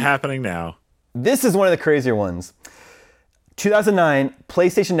 Imagine that happening now. This is one of the crazier ones. 2009,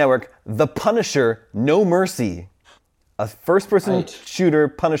 PlayStation Network, The Punisher, No Mercy. A first-person shooter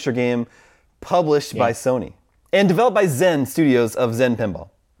Punisher game published by Sony. And developed by Zen Studios of Zen Pinball.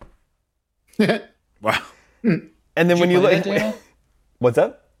 Wow. And then when you look... What's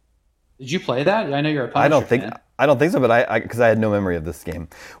that? Did you play that? I know you're a Punisher fan. I don't think so, but because I had no memory of this game.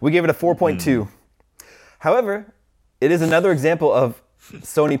 We gave it a 4.2. However, it is another example of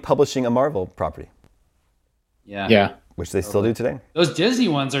Sony publishing a Marvel property. Yeah. Which they still do today. Those Disney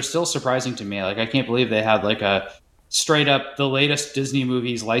ones are still surprising to me. Like, I can't believe they had like a straight up the latest Disney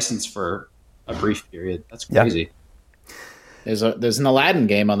movies license for a brief period. That's crazy. Yeah. There's an Aladdin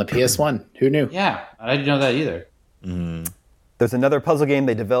game on the PS1. Who knew? Yeah, I didn't know that either. There's another puzzle game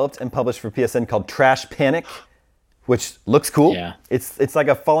they developed and published for PSN called Trash Panic, which looks cool. Yeah. It's like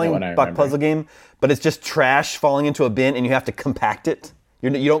a falling block puzzle game, but it's just trash falling into a bin and you have to compact it. You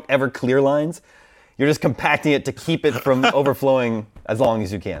don't ever clear lines. You're just compacting it to keep it from overflowing as long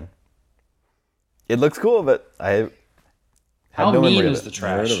as you can. It looks cool, but I had How no mean memory is of the it.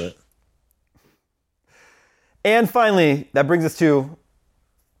 trash? And finally, that brings us to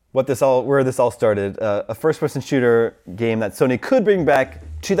where this all started. A first-person shooter game that Sony could bring back,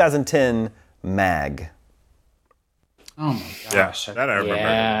 2010 MAG. Oh my gosh. Yeah, that I remember.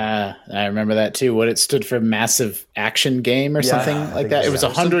 Yeah, I remember that too. What it stood for, Massive Action Game or something like that. It was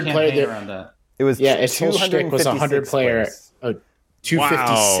 100 player. It was its whole shtick was 100 player. Oh,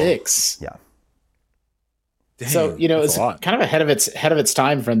 256. Yeah. Dang, So it's kind of ahead of its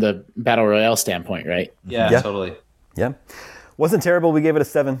time from the battle royale standpoint, right? Yeah, totally. Yeah. Wasn't terrible. We gave it a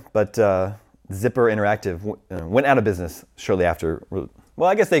 7, but Zipper Interactive went out of business shortly after. Well,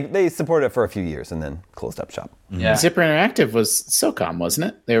 I guess they supported it for a few years and then closed up shop. Yeah. Zipper Interactive was SOCOM,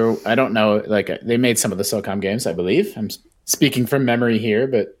 wasn't it? I don't know, they made some of the SOCOM games, I believe. I'm speaking from memory here,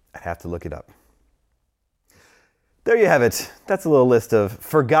 but I'd have to look it up. There you have it. That's a little list of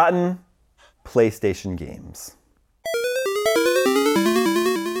forgotten PlayStation games.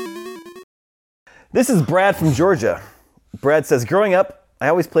 This is Brad from Georgia. Brad says, growing up, I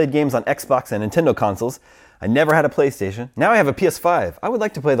always played games on Xbox and Nintendo consoles. I never had a PlayStation. Now I have a PS5. I would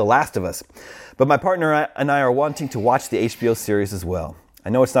like to play The Last of Us, but my partner and I are wanting to watch the HBO series as well. I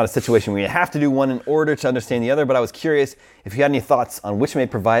know it's not a situation where you have to do one in order to understand the other, but I was curious if you had any thoughts on which may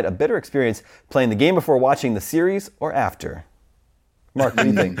provide a better experience playing the game before watching the series or after. Mark, what do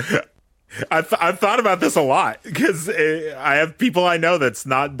you think? I've thought about this a lot because I have people I know that's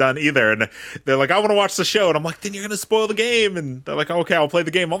not done either, and they're like, I want to watch the show, and I'm like, then you're going to spoil the game, and they're like, okay, I'll play the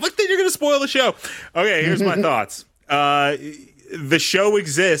game. I'm like, then you're going to spoil the show. Okay, here's my thoughts. The show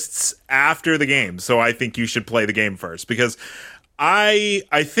exists after the game, so I think you should play the game first because I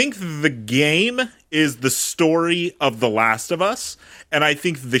think the game is the story of The Last of Us, and I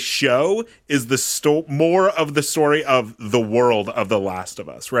think the show is the more of the story of the world of The Last of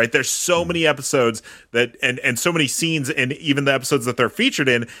Us, right? There's so many episodes that and so many scenes, and even the episodes that they're featured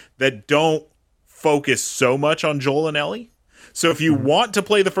in, that don't focus so much on Joel and Ellie. So if you want to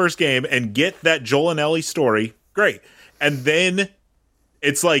play the first game and get that Joel and Ellie story, great. And then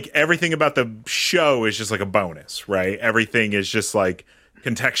it's like everything about the show is just like a bonus, right? Everything is just like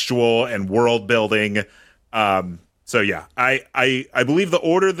contextual and world building. So yeah, I believe the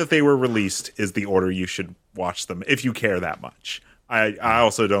order that they were released is the order you should watch them if you care that much. I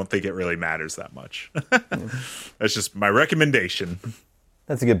also don't think it really matters that much. That's just my recommendation.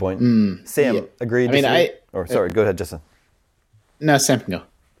 That's a good point. Sam, agreed. Sorry, go ahead, Justin. No, Sam can go.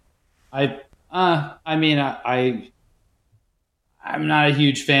 I'm not a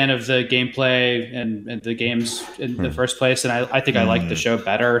huge fan of the gameplay and the games in the first place, and I think I like the show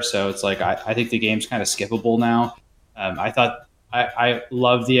better. So it's like I think the game's kind of skippable now. I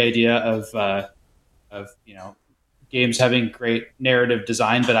love the idea of games having great narrative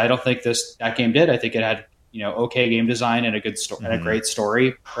design, but I don't think that game did. I think it had okay game design and a good story and a great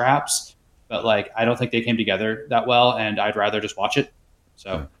story, perhaps, but like I don't think they came together that well, and I'd rather just watch it.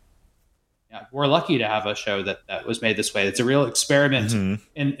 So. Yeah, we're lucky to have a show that was made this way. It's a real experiment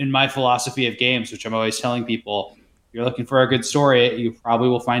in my philosophy of games, which I'm always telling people, if you're looking for a good story, you probably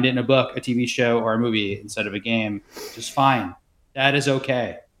will find it in a book, a TV show, or a movie instead of a game. Just fine. That is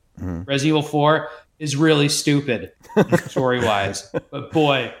okay. Resident Evil 4 is really stupid story-wise. But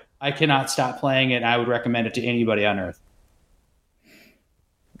boy, I cannot stop playing it, and I would recommend it to anybody on Earth.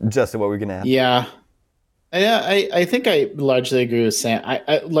 Justin, what were we going to add? Yeah. I think I largely agree with Sam.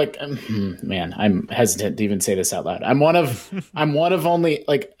 I'm hesitant to even say this out loud. I'm one of only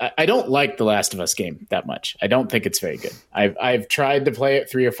I don't like the Last of Us game that much. I don't think it's very good. I've tried to play it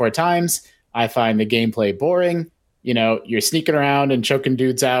 3 or 4 times. I find the gameplay boring. You're sneaking around and choking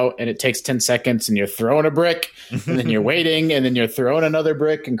dudes out, and it takes 10 seconds, and you're throwing a brick, and then you're waiting, and then you're throwing another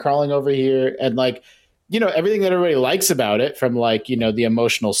brick and crawling over here, and everything that everybody likes about it, from the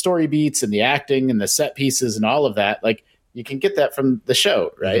emotional story beats and the acting and the set pieces and all of that, you can get that from the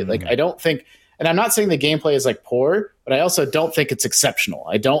show, right? I don't think, and I'm not saying the gameplay is poor, but I also don't think it's exceptional.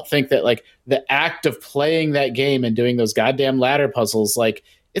 I don't think that the act of playing that game and doing those goddamn ladder puzzles,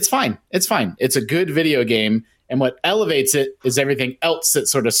 it's fine. It's fine. It's a good video game. And what elevates it is everything else that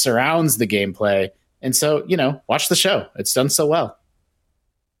sort of surrounds the gameplay. And so, watch the show. It's done so well.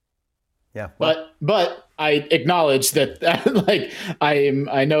 Yeah, but I acknowledge that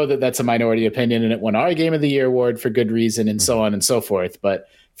I know that that's a minority opinion, and it won our Game of the Year award for good reason, and so on and so forth. But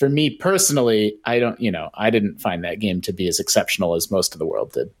for me personally, I didn't find that game to be as exceptional as most of the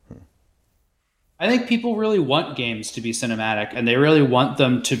world did. I think people really want games to be cinematic, and they really want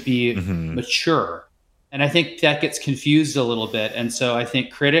them to be mature. And I think that gets confused a little bit. And so I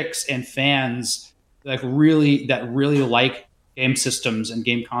think critics and fans really like game systems and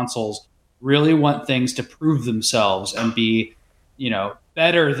game consoles really want things to prove themselves and be,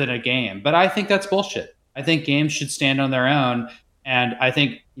 better than a game. But I think that's bullshit. I think games should stand on their own. And I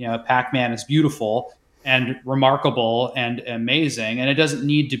think, Pac-Man is beautiful and remarkable and amazing. And it doesn't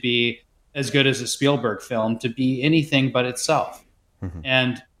need to be as good as a Spielberg film to be anything but itself.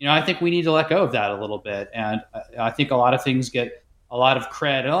 And, I think we need to let go of that a little bit. And I think a lot of things get a lot of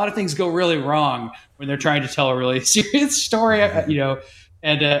cred, and a lot of things go really wrong when they're trying to tell a really serious story,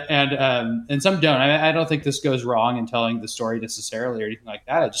 and some don't. I don't think this goes wrong in telling the story necessarily or anything like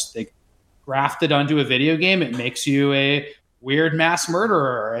that. I just think grafted onto a video game, it makes you a weird mass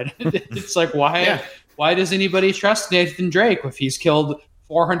murderer. And it's why does anybody trust Nathan Drake if he's killed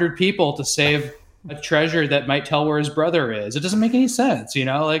 400 people to save a treasure that might tell where his brother is? It doesn't make any sense,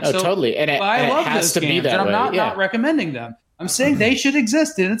 totally. And I love has those to games, be that and I'm way. not recommending them. I'm saying they should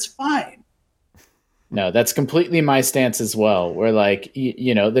exist, and it's fine. No, that's completely my stance as well. Where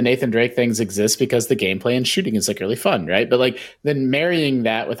the Nathan Drake things exist because the gameplay and shooting is really fun, right? But then marrying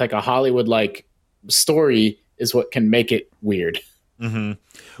that with a Hollywood story is what can make it weird.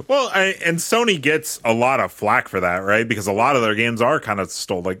 Well, and Sony gets a lot of flack for that, right? Because a lot of their games are kind of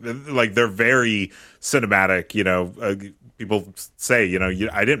stole, they're very cinematic. People say,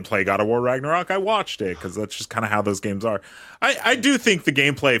 I didn't play God of War Ragnarok, I watched it, because that's just kind of how those games are. I do think the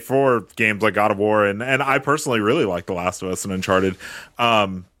gameplay for games like God of War, and I personally really like The Last of Us and Uncharted,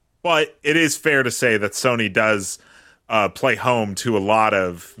 but it is fair to say that Sony does play home to a lot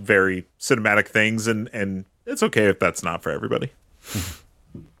of very cinematic things, and it's okay if that's not for everybody.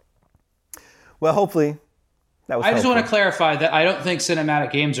 Well, hopefully that was I just helpful. want to clarify that I don't think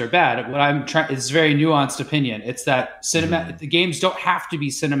cinematic games are bad. What I'm trying, it's a very nuanced opinion. It's that the games don't have to be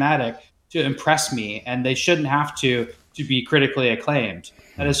cinematic to impress me, and they shouldn't have to be critically acclaimed.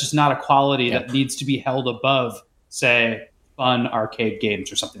 That is just not a quality that needs to be held above, say, fun arcade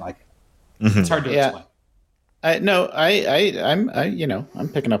games or something like that. It's hard to explain. I'm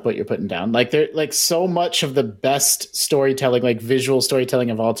picking up what you're putting down. So much of the best storytelling, visual storytelling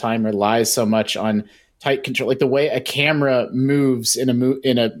of all time, relies so much on tight control, like the way a camera moves in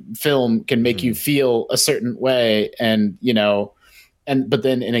a film can make you feel a certain way, and but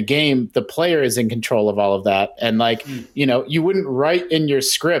then in a game the player is in control of all of that, and like you wouldn't write in your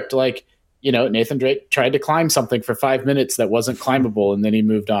script like Nathan Drake tried to climb something for 5 minutes that wasn't climbable and then he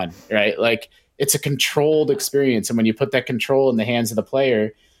moved on, right? Like it's a controlled experience, and when you put that control in the hands of the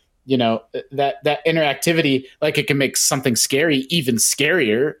player, that interactivity, like it can make something scary even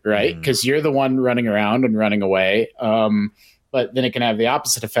scarier, right? Because you're the one running around and running away. But then it can have the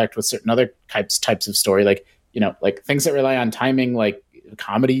opposite effect with certain other types of story, like like things that rely on timing, like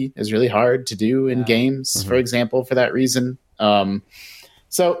comedy is really hard to do in games, for example, for that reason.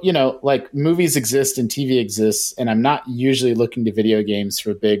 So like movies exist and TV exists, and I'm not usually looking to video games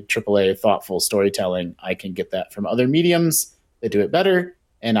for big AAA thoughtful storytelling. I can get that from other mediums that do it better,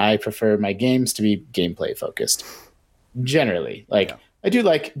 and I prefer my games to be gameplay focused. Generally, I do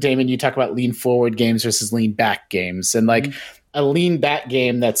like, Damon, you talk about lean forward games versus lean back games, and like a lean back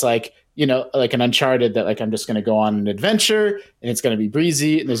game that's like like an Uncharted, that like I'm just going to go on an adventure and it's going to be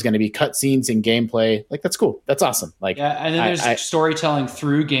breezy and there's going to be cutscenes and gameplay. Like that's cool. That's awesome. Like and then there's storytelling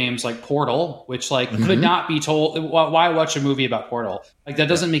through games like Portal, which like could not be told. Why watch a movie about Portal? Like that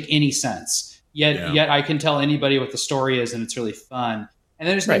doesn't make any sense. Yet I can tell anybody what the story is, and it's really fun. And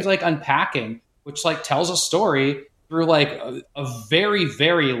then there's things like Unpacking, which like tells a story through like a very,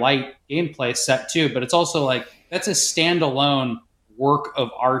 very light gameplay set too. But it's also like that's a standalone work of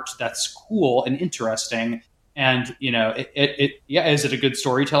art that's cool and interesting. And is it a good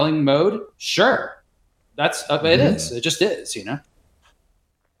storytelling mode? Sure, that's it is. It just is.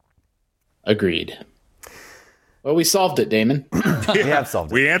 Agreed. Well, we solved it, Damon. We have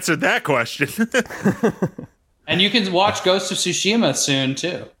solved it. We answered that question. And you can watch Ghost of Tsushima soon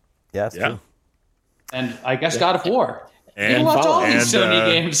too. Yeah, that's true. And I guess God of War. And you can watch all these Sony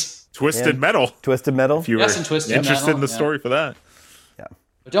games. Twisted Metal. Twisted Metal. If you were interested in the story for that. Yeah.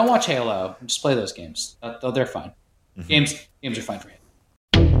 But don't watch Halo. Just play those games. They're fine. Games are fine for you.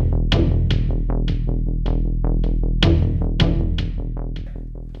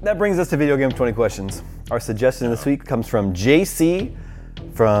 That brings us to Video Game 20 questions. Our suggestion this week comes from JC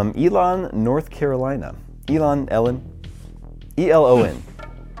from Elon, North Carolina. Elon.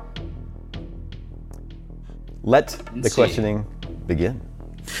 Let the questioning begin.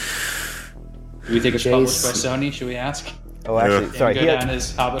 Do we think it's published by Sony? Should we ask? Oh, actually, sorry. Go down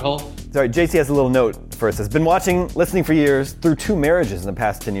his hobbit hole. Sorry, JC has a little note for us. Has been listening for years, through 2 marriages in the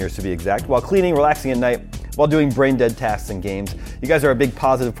past 10 years to be exact, while cleaning, relaxing at night, while doing brain-dead tasks and games. You guys are a big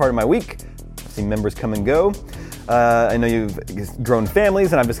positive part of my week. I've seen members come and go. I know you've grown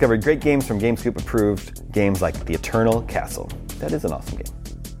families, and I've discovered great games from GameScoop-approved games like The Eternal Castle. That is an awesome game.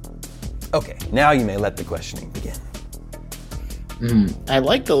 Okay, now you may let the questioning begin. I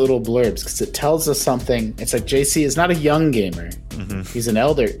like the little blurbs because it tells us something. It's like JC is not a young gamer; he's an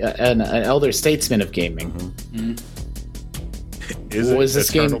elder statesman of gaming. Was this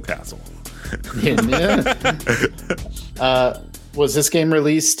Eternal Castle? Was this game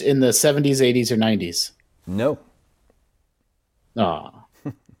released in the 70s, 80s, or 90s? No. Aw.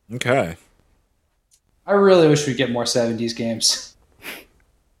 Okay. I really wish we'd get more 70s games.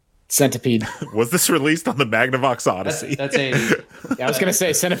 Centipede. Was this released on the Magnavox Odyssey? That's 80. Yeah, I was going to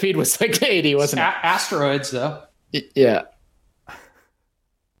say Centipede was like 80, wasn't it? Asteroids, though. Yeah.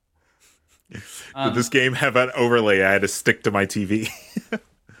 Did this game have an overlay I had to stick to my TV?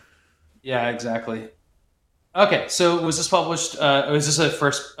 Yeah, exactly. Okay, so was this published? Was this a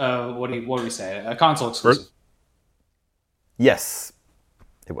first? What do we say? A console exclusive? Yes,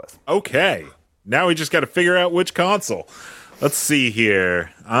 it was. Okay, now we just got to figure out which console. Let's see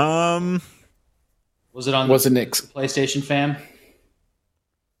here. Was it on PlayStation fam?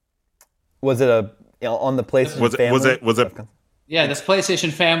 Was it on the PlayStation family? Was it? Yeah, this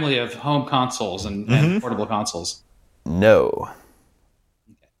PlayStation family of home consoles and portable consoles. No.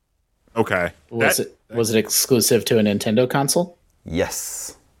 Okay. Was it exclusive to a Nintendo console?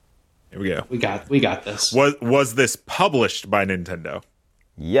 Yes. Here we go. We got this. Was this published by Nintendo?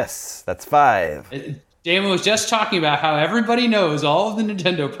 Yes, that's 5. Damon was just talking about how everybody knows all of the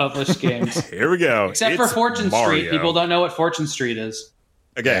Nintendo published games. Here we go. Except for Fortune Street. People don't know what Fortune Street is.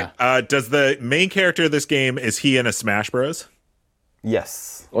 Okay. Yeah. Does the main character of this game, is he in a Smash Bros?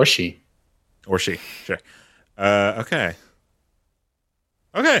 Yes. Or she. Sure. Okay.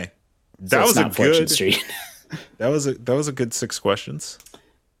 That was a good Fortune Street. that was a good 6 questions.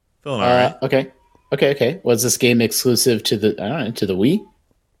 Feeling all right. Okay. Was this game exclusive to the Wii?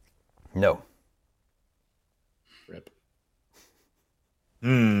 No. Rip.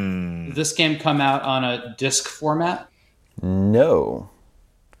 Did this game come out on a disc format? No.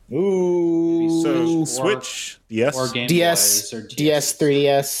 Ooh. So Switch, DS, or Game DS, Boys or DS,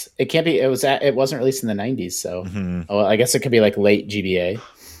 3DS. It can't be. It wasn't released in the 90s, so well, I guess it could be like late GBA.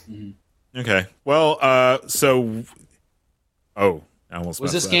 Okay. Well, so I almost Was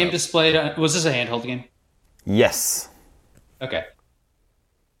messed this that game up. displayed? Was this a handheld game? Yes. Okay.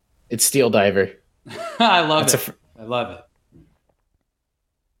 It's Steel Diver. I love It's it. I love it.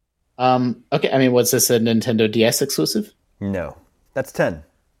 Okay. I mean, was this a Nintendo DS exclusive? No. That's 10.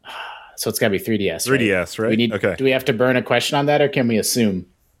 So it's got to be 3DS. 3DS, right? Do we need? Okay. Do we have to burn a question on that, or can we assume?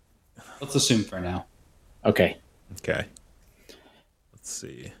 Let's assume for now. Okay. Okay. Let's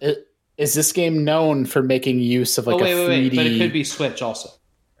see. Is this game known for making use of like wait, a 3D? but it could be Switch also.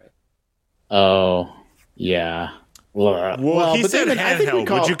 Oh, yeah. Well, he but said then I think we handheld.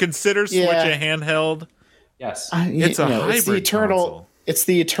 call- Would you consider Switch a handheld? Yes. It's a hybrid It's the eternal. console. It's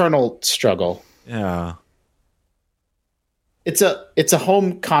the eternal struggle. Yeah. It's a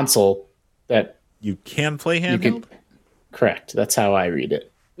home console that You can play you handheld? can. Correct. That's how I read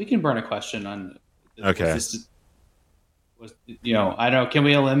it. We can burn a question on. Okay. I don't know. Can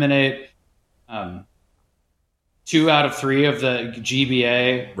we eliminate 2 out of 3 of the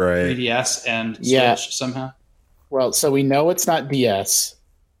GBA, Right. 3DS, and Switch Yeah. somehow? Well, so we know it's not DS.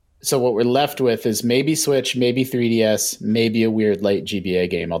 So what we're left with is maybe Switch, maybe 3DS, maybe a weird late GBA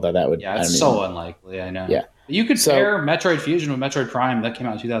game. Although that would, Yeah, I it's don't so even- unlikely. I know. Yeah. You could So- pair Metroid Fusion with Metroid Prime. That came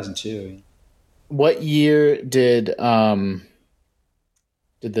out in 2002. What year did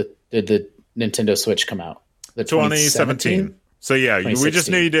the Nintendo Switch come out? The 2017. So yeah, we just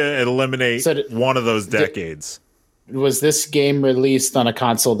 2016. need to eliminate So did- one of those decades. Was this game released on a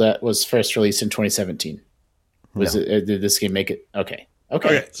console that was first released in 2017? Did this game make it? Okay.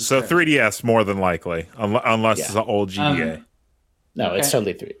 Okay, so 3DS more than likely, unless Yeah. it's an old GBA. No, it's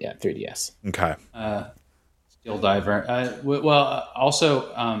Okay. totally 3DS. Okay. Steel Diver.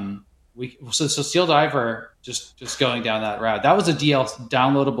 Also, so Steel Diver. Just going down that route. That was a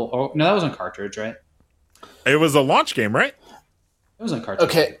downloadable. Oh no, that was on cartridge, right? It was a launch game, right? It was on cartridge.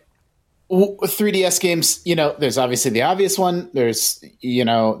 Okay. 3DS games, there's obviously the obvious one. There's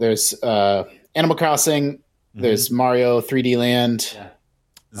Animal Crossing. There's Mario 3D Land. Yeah.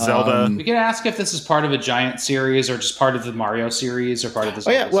 Zelda. We could ask if this is part of a giant series or just part of the Mario series or part of the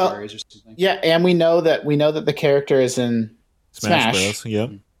Zelda series or something. Yeah, and we know that the character is in Smash. Bros. Yep.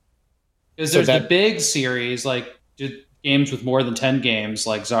 Because So there's the big series, like games with more than 10 games,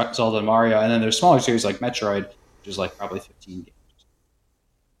 like Zelda and Mario, and then there's smaller series like Metroid, which is like probably 15 games.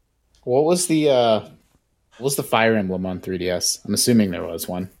 What was the Fire Emblem on 3DS? I'm assuming there was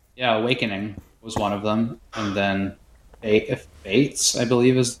one. Yeah, Awakening was one of them, and then Fates, I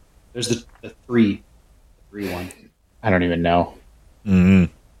believe, there's the 3 one. I don't even know. Mm-hmm.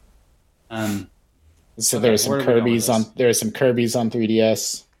 So Okay, there was some where do we go with Kirby's on. this? There was some Kirby's on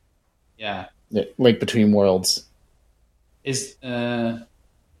 3DS. Yeah, Link Between Worlds. there's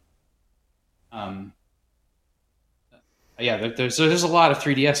a lot of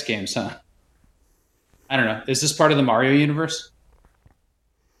 3DS games, huh? I don't know. Is this part of the Mario universe?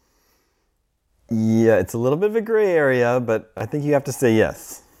 Yeah, it's a little bit of a gray area, but I think you have to say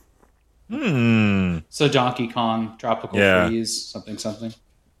yes. So Donkey Kong, Tropical Freeze, something.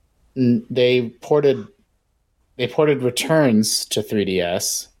 They ported Returns to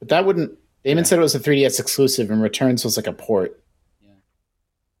 3DS, but that wouldn't. They even said it was a 3DS exclusive, and Returns was like a port. Yeah.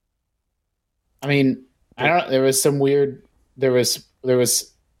 I mean, I don't know. There was some weird. There was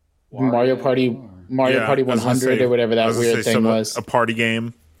Mario Party Yeah, Party I was gonna 100 say- or whatever I that was gonna weird say thing was. a party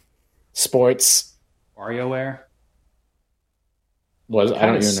game. Sports WarioWare. was. I Kind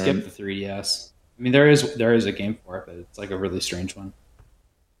don't of even skip remember. the 3DS. I mean, there is a game for it, but it's like a really strange one.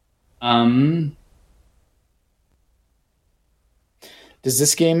 Does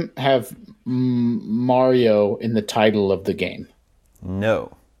this game have Mario in the title of the game?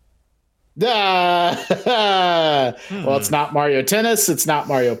 No. Well, it's not Mario Tennis. It's not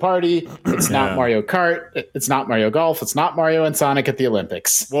Mario Party. It's not Mario Kart. It's not Mario Golf. It's not Mario and Sonic at the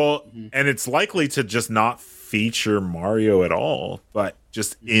Olympics. Well, and it's likely to just not feature Mario at all, but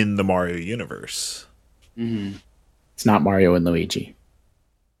just in the Mario universe. It's not Mario and Luigi.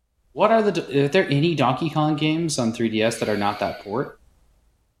 What are are there any Donkey Kong games on 3DS that are not that port?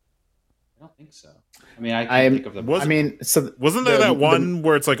 I don't think so. I mean, I can't think of the. Was- I mean, so Wasn't there that one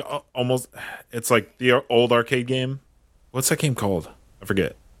where it's like almost, it's like the old arcade game? What's that game called? I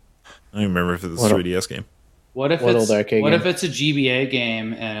forget. I don't even remember if it was a 3DS game. What if What it's old arcade what game? if it's a GBA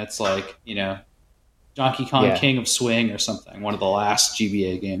game and it's like Donkey Kong King of Swing or something? One of the last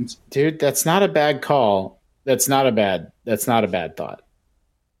GBA games. dude, that's not a bad call. That's not a bad thought.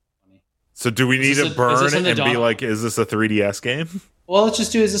 So do we need this to a- burn is this in it the and be Don- like, is this a 3DS game? Well, let's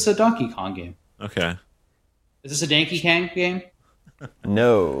just do. Is this a Donkey Kong game? Okay. Is this a Donkey Kong game?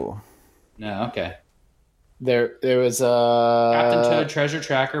 No. No. Okay. There was a Captain Toad Treasure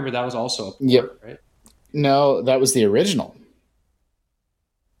Tracker, but that was also a port, Yep. right? No, that was the original.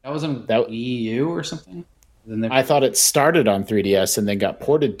 That was on That- Wii U or something. Then I thought it started on 3DS and then got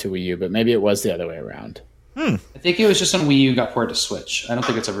ported to Wii U, but maybe it was the other way around. I think it was just on Wii U and got ported to Switch. I don't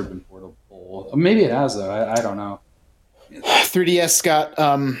think it's ever been portable. Maybe it has though. I don't know. 3DS got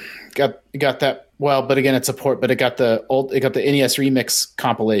that. Well, but again, it's a port. But it got the NES Remix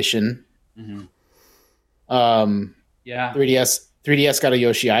compilation. Mm-hmm. Yeah. 3DS got a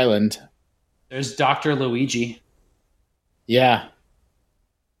Yoshi Island. There's Dr. Luigi. Yeah. It's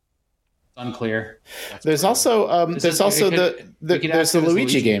unclear. There's also there's the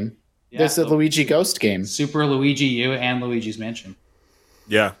Luigi game. Yeah, There's the Luigi Ghost game. Super Luigi U and Luigi's Mansion.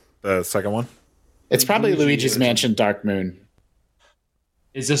 Yeah, the second one. It's probably Luigi Luigi's U. Mansion Dark Moon.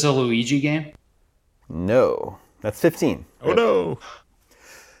 Is this a Luigi game? No. That's 15. Oh no!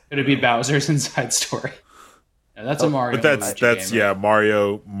 Could it be Bowser's Inside Story? Yeah, that's a Mario. But that's Luigi game,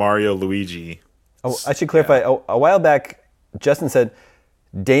 right? Mario Luigi. Oh, I should clarify. A while back, Justin said,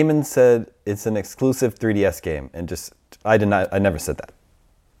 Damon said it's an exclusive 3DS game, and I never said that.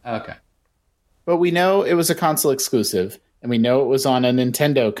 Okay. But we know it was a console exclusive, and we know it was on a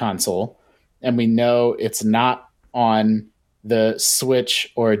Nintendo console, and we know it's not on the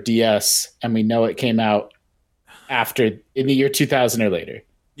Switch or DS, and we know it came out in the year 2000 or later.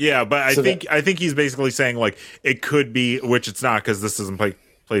 Yeah, but I think he's basically saying like it could be, which it's not because this doesn't take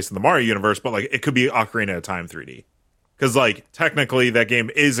place in the Mario universe, but like it could be Ocarina of Time 3D. Because like technically that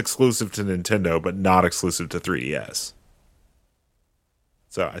game is exclusive to Nintendo, but not exclusive to 3DS.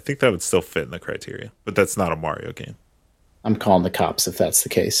 So I think that would still fit in the criteria, but that's not a Mario game. I'm calling the cops if that's the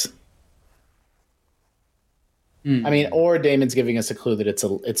case. I mean, or Damon's giving us a clue that it's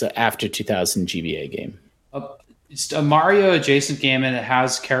a after 2000 GBA game. It's a Mario adjacent game and it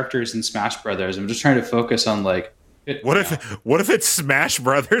has characters in Smash Brothers. I'm just trying to focus on like what if it's Smash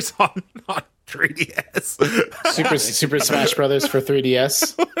Brothers on 3DS? Super Smash Brothers for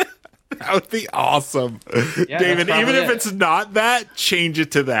 3DS. That would be awesome. Yeah, David, that's even if probably it's not that, change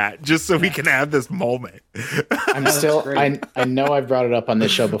it to that just so we can have this moment. I know I've brought it up on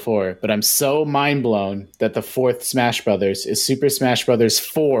this show before, but I'm so mind blown that the fourth Smash Brothers is Super Smash Brothers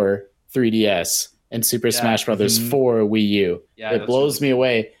 4 3DS and Super Smash Brothers 4 Wii U. Yeah, it blows me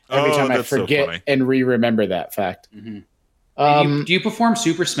away every time I that's so forget funny. and remember that fact. do you perform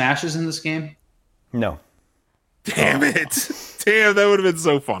Super Smashes in this game? No. Damn it. Damn, that would have been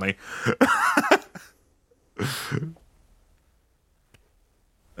so funny.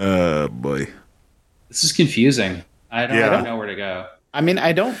 Boy. This is confusing. I don't Yeah. know where to go. I mean,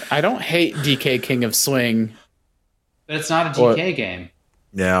 I don't hate DK King of Swing. But it's not a DK game.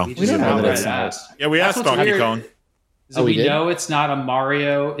 Yeah. We just don't know outright that it's not. asked. Yeah, we That's asked what's Donkey weird. Kong. So Oh, we we did? know it's not a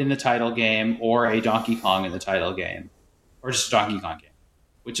Mario in the title game or a Donkey Kong in the title game. Or just a Donkey Kong game.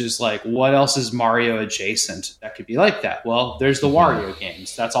 Which is like, what else is Mario adjacent that could be like that? Well, there's the Wario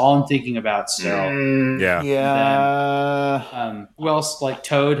games. That's all I'm thinking about still. Yeah. Yeah. Who else? Like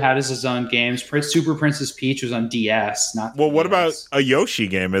Toad had his own games. Super Princess Peach was on DS. Not Well, what about 3DS. a Yoshi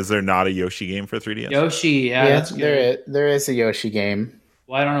game? Is there not a Yoshi game for 3DS? Yoshi? Yeah, Yeah, that's good. there is a Yoshi game.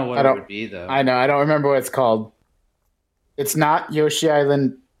 Well, I don't know what it would be though. I know. I don't remember what it's called. It's not Yoshi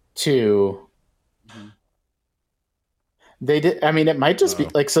Island 2. They did. I mean, it might just be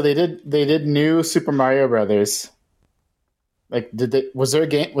like so. They did new Super Mario Brothers. Like, was there a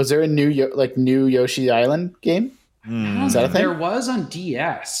game? Was there a new Yoshi Island game? Is that a thing? There was on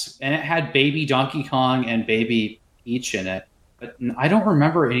DS, and it had Baby Donkey Kong and Baby Peach in it, but I don't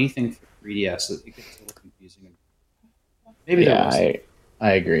remember anything for 3DS. It gets a little confusing. Maybe there was.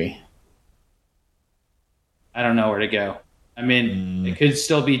 I agree. I don't know where to go. I mean, it could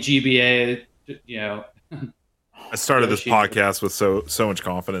still be GBA. You know, I started this Yoshi. podcast with so much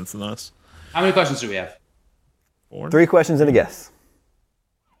confidence in us. how many questions do we have? 4? 3 questions and a guess.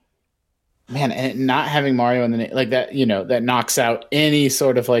 Man, and it not having Mario in the name like that, that knocks out any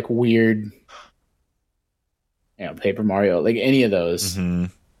sort of like weird, Paper Mario, like any of those. Mm-hmm.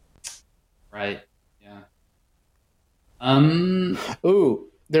 Right. Yeah. Ooh,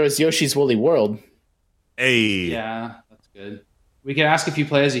 there was Yoshi's Woolly World. Hey, Yeah, that's good. We could ask if you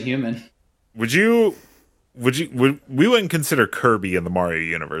play as a human. would we wouldn't consider Kirby in the Mario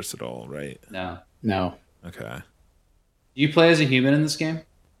universe at all, right? No. No. Okay. Do you play as a human in this game?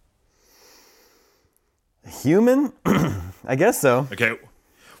 Human? I guess so. Okay.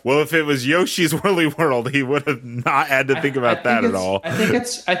 Well, if it was Yoshi's Woolly World, he would have not had to think about that at all. I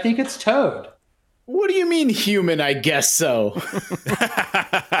think it's Toad. What do you mean human? I guess so.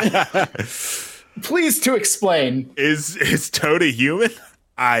 Please to explain. Is Toad a human?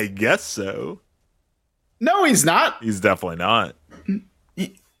 I guess so. No, he's not. He's definitely not.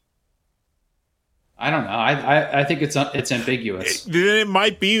 I don't know. I think it's ambiguous. It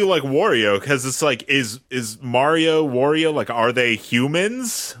might be like Wario, because it's like, is Mario, Wario, like, are they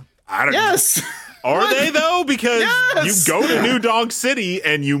humans? I don't know. Yes. Are they though? Because Yes! you go to New Donk City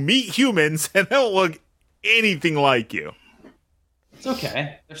and you meet humans and they don't look anything like you. It's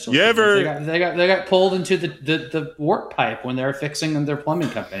okay. They're still You humans. ever- they got pulled into the warp pipe when they were fixing their plumbing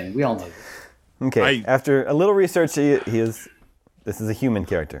company. We all know this. Okay. After a little research, this is a human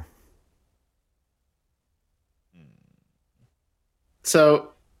character.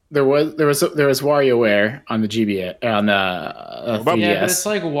 So there was WarioWare on the GBA on the Yeah, but 3DS. it's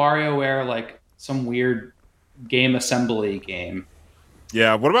like WarioWare, like some weird game assembly game.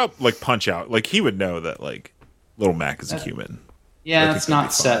 Yeah, what about like Punch Out? Like, he would know that like Little Mac is a human. Yeah, Like, it's it could be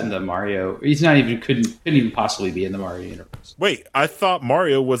not set fun. in the Mario. He's not even couldn't even possibly be in the Mario universe. Wait, I thought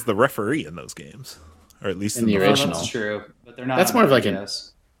Mario was the referee in those games, or at least in the the Oh, first original. that's true, but they're not. That's on more of like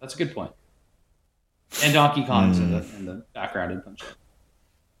 3DS. That's a good point. And Donkey Kong's in the background in Punch Out.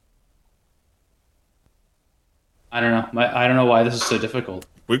 I don't know. I don't know why this is so difficult.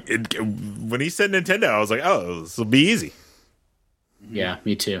 When he said Nintendo, I was like, oh, this will be easy. Yeah,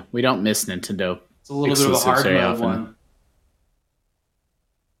 me too. We don't miss Nintendo. It's a little bit of a exclusives hard very mode often. one.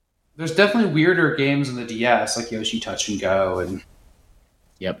 There's definitely weirder games in the DS, like Yoshi Touch and Go and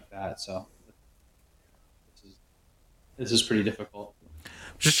Yep. that. So this is pretty difficult.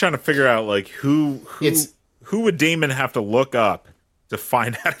 Just trying to figure out like who would Damon have to look up to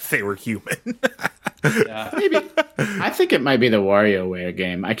find out if they were human. Yeah. Maybe. I think it might be the WarioWare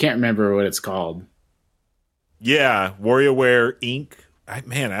game. I can't remember what it's called. Yeah, WarioWare Inc. I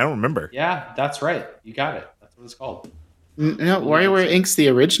don't remember. Yeah, that's right. You got it. That's what it's called. No, WarioWare Inc.'s the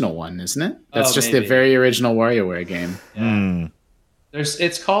original one, isn't it? That's just maybe. the very original WarioWare game. Yeah.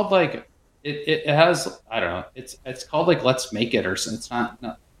 It's called like it has, I don't know. It's called like Let's Make It or something. It's not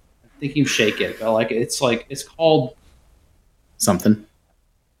I'm thinking Shake It, but like it's called Something.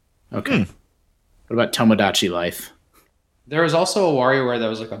 Okay. What about Tomodachi Life? There was also a WarioWare that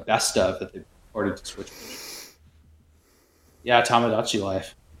was like a best of that they ported to Switch. Yeah, Tomodachi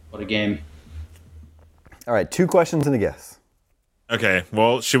Life. What a game. All right, 2 questions and a guess. Okay,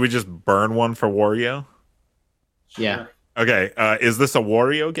 well, should we just burn one for Wario? Yeah. Okay, is this a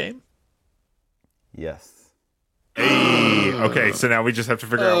Wario game? Yes. Hey, okay, so now we just have to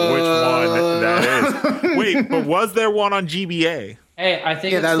figure out which one that is. Wait, but was there one on GBA? Hey, I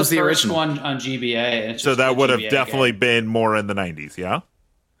think Yeah, it's that was the first original one on GBA. And it's So just that a would have GBA definitely game. been more in the 90s, yeah?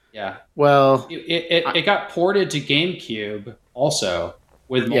 Yeah. Well, It got ported to GameCube also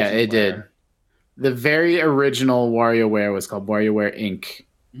with multiplayer. yeah, it did. The very original WarioWare was called WarioWare Inc.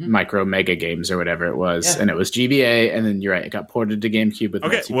 Micro Mega Games or whatever it was, Yeah. and it was GBA. And then you're right, it got ported to GameCube with.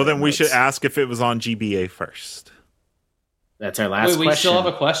 Okay, well then we multiplayer should modes. ask if it was on GBA first. That's our last Wait, we question. still have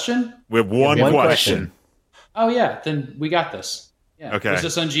a question? We have one One question. Oh yeah, then we got this. Yeah. Okay. Was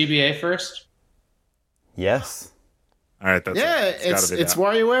this on GBA first? Yes. All right, that's Yeah, it. it's gotta be that.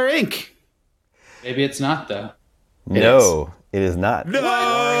 WarioWare Inc. Maybe it's not though. No, it is not.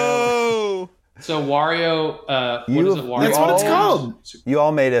 No! So Wario, what You- is it? Wario. That's what it's called. You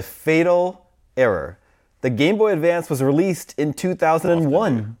all made a fatal error. The Game Boy Advance was released in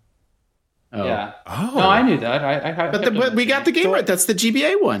 2001. Oh. Yeah. Oh. No, I knew that. I But we got the game right. That's the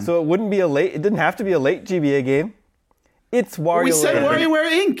GBA one. So it wouldn't be it didn't have to be a late GBA game. It's Wario we said Land. WarioWare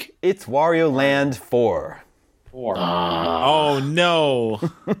Inc. It's Wario Land 4. 4. Oh no.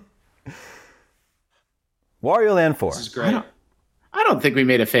 Wario Land 4. This is great. I don't think we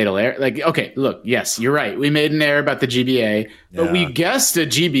made a fatal error. Like, okay, look, yes, you're right. We made an error about the GBA, but we guessed a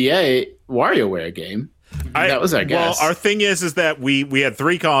GBA WarioWare game. That was our guess. Well, our thing is that we had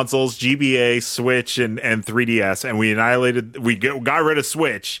 3 consoles, GBA, Switch, and 3DS, and we annihilated. We got rid of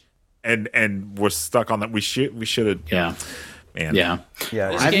Switch, and we're stuck on that. We should have. Yeah. Man. Yeah.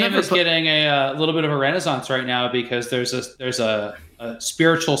 Yeah. This I've game never is put- getting a little bit of a renaissance right now because there's a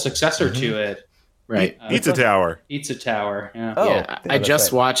spiritual successor to it, Right. Pizza Tower. Pizza Tower. Yeah. Oh, Yeah, I that's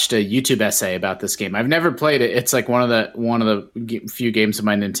just right. watched a YouTube essay about this game. I've never played it. It's like one of the few games in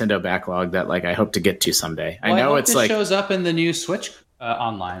my Nintendo backlog that like I hope to get to someday. Well, I know hope it's this like shows up in the new Switch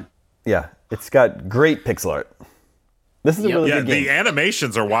online. Yeah. It's got great pixel art. This is a Yep. really Yeah, good game. the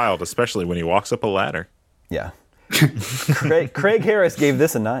animations are wild, especially when he walks up a ladder. Yeah. Craig Harris gave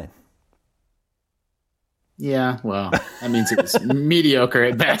this a 9. yeah, well, that means it was mediocre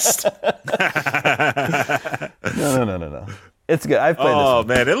at best. No. It's good. I've played this Oh one.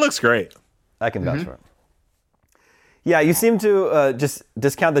 man, it looks great. I can vouch for it. Yeah, you seem to just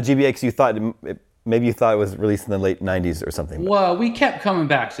discount the GBA because you thought maybe you thought it was released in the late 90s or something. Well, we kept coming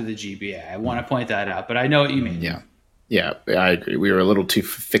back to the GBA. I want to point that out, but I know what you mean. Yeah, I agree. We were a little too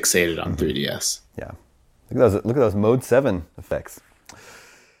fixated on 3DS. Yeah. Look at those Mode 7 effects.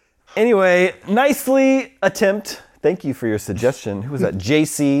 Anyway, nicely attempt. Thank you for your suggestion. Who was that?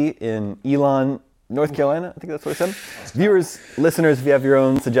 JC in Elon, North Carolina? I think that's what I said. Viewers, listeners, if you have your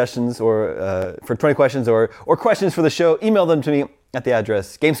own suggestions or for 20 questions or questions for the show, email them to me at the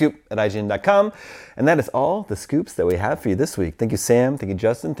address gamescoop@ign.com. And that is all the scoops that we have for you this week. Thank you, Sam. Thank you,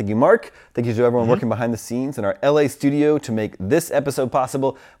 Justin. Thank you, Mark. Thank you to everyone working behind the scenes in our LA studio to make this episode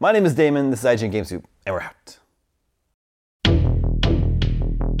possible. My name is Damon. This is IGN Game Soup, and we're out.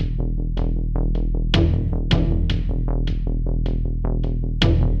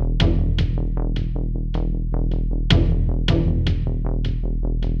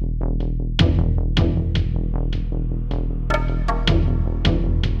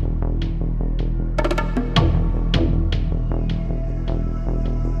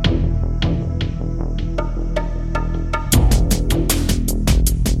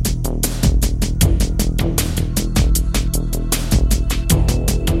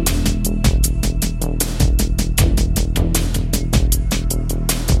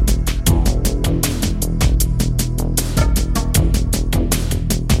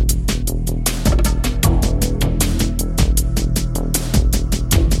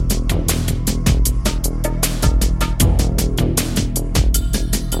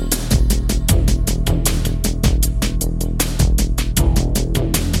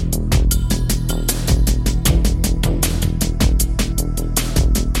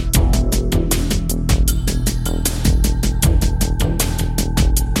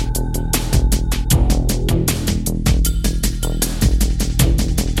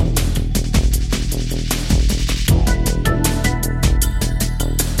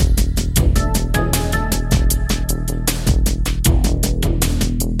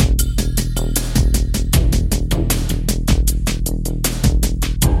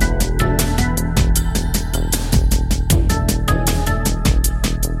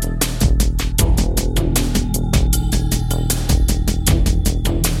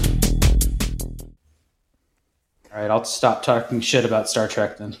 I'll stop talking shit about Star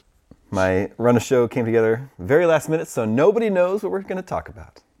Trek then. My run of show came together very last minute, so nobody knows what we're going to talk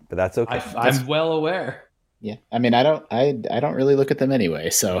about. But that's okay. I'm well aware. Yeah, I mean, I don't really look at them anyway,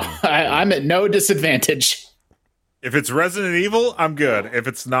 so I'm at no disadvantage. If it's Resident Evil, I'm good. If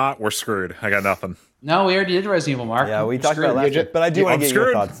it's not, we're screwed. I got nothing. No, we already did Resident Evil, Mark. Yeah, we talked about last week, but I do want to get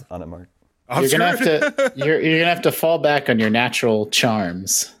your thoughts on it, Mark. You're gonna have to fall back on your natural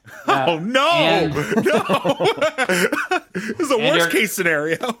charms. Oh no! No! This is the worst case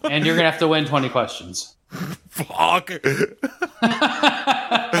scenario. And you're gonna have to win 20 questions. Fuck.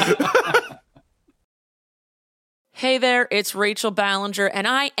 Hey there, it's Rachel Ballinger, and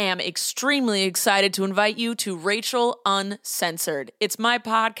I am extremely excited to invite you to Rachel Uncensored. It's my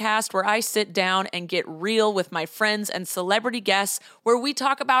podcast where I sit down and get real with my friends and celebrity guests, where we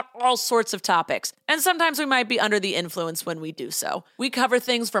talk about all sorts of topics. And sometimes we might be under the influence when we do so. We cover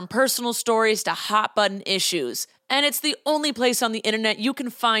things from personal stories to hot-button issues. And it's the only place on the internet you can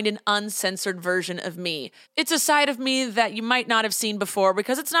find an uncensored version of me. It's a side of me that you might not have seen before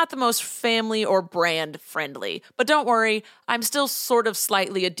because it's not the most family or brand friendly. But don't worry, I'm still sort of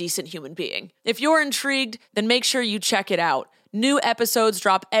slightly a decent human being. If you're intrigued, then make sure you check it out. New episodes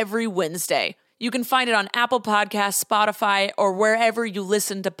drop every Wednesday. You can find it on Apple Podcasts, Spotify, or wherever you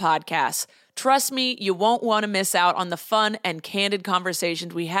listen to podcasts. Trust me, you won't want to miss out on the fun and candid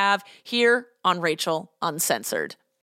conversations we have here on Rachel Uncensored.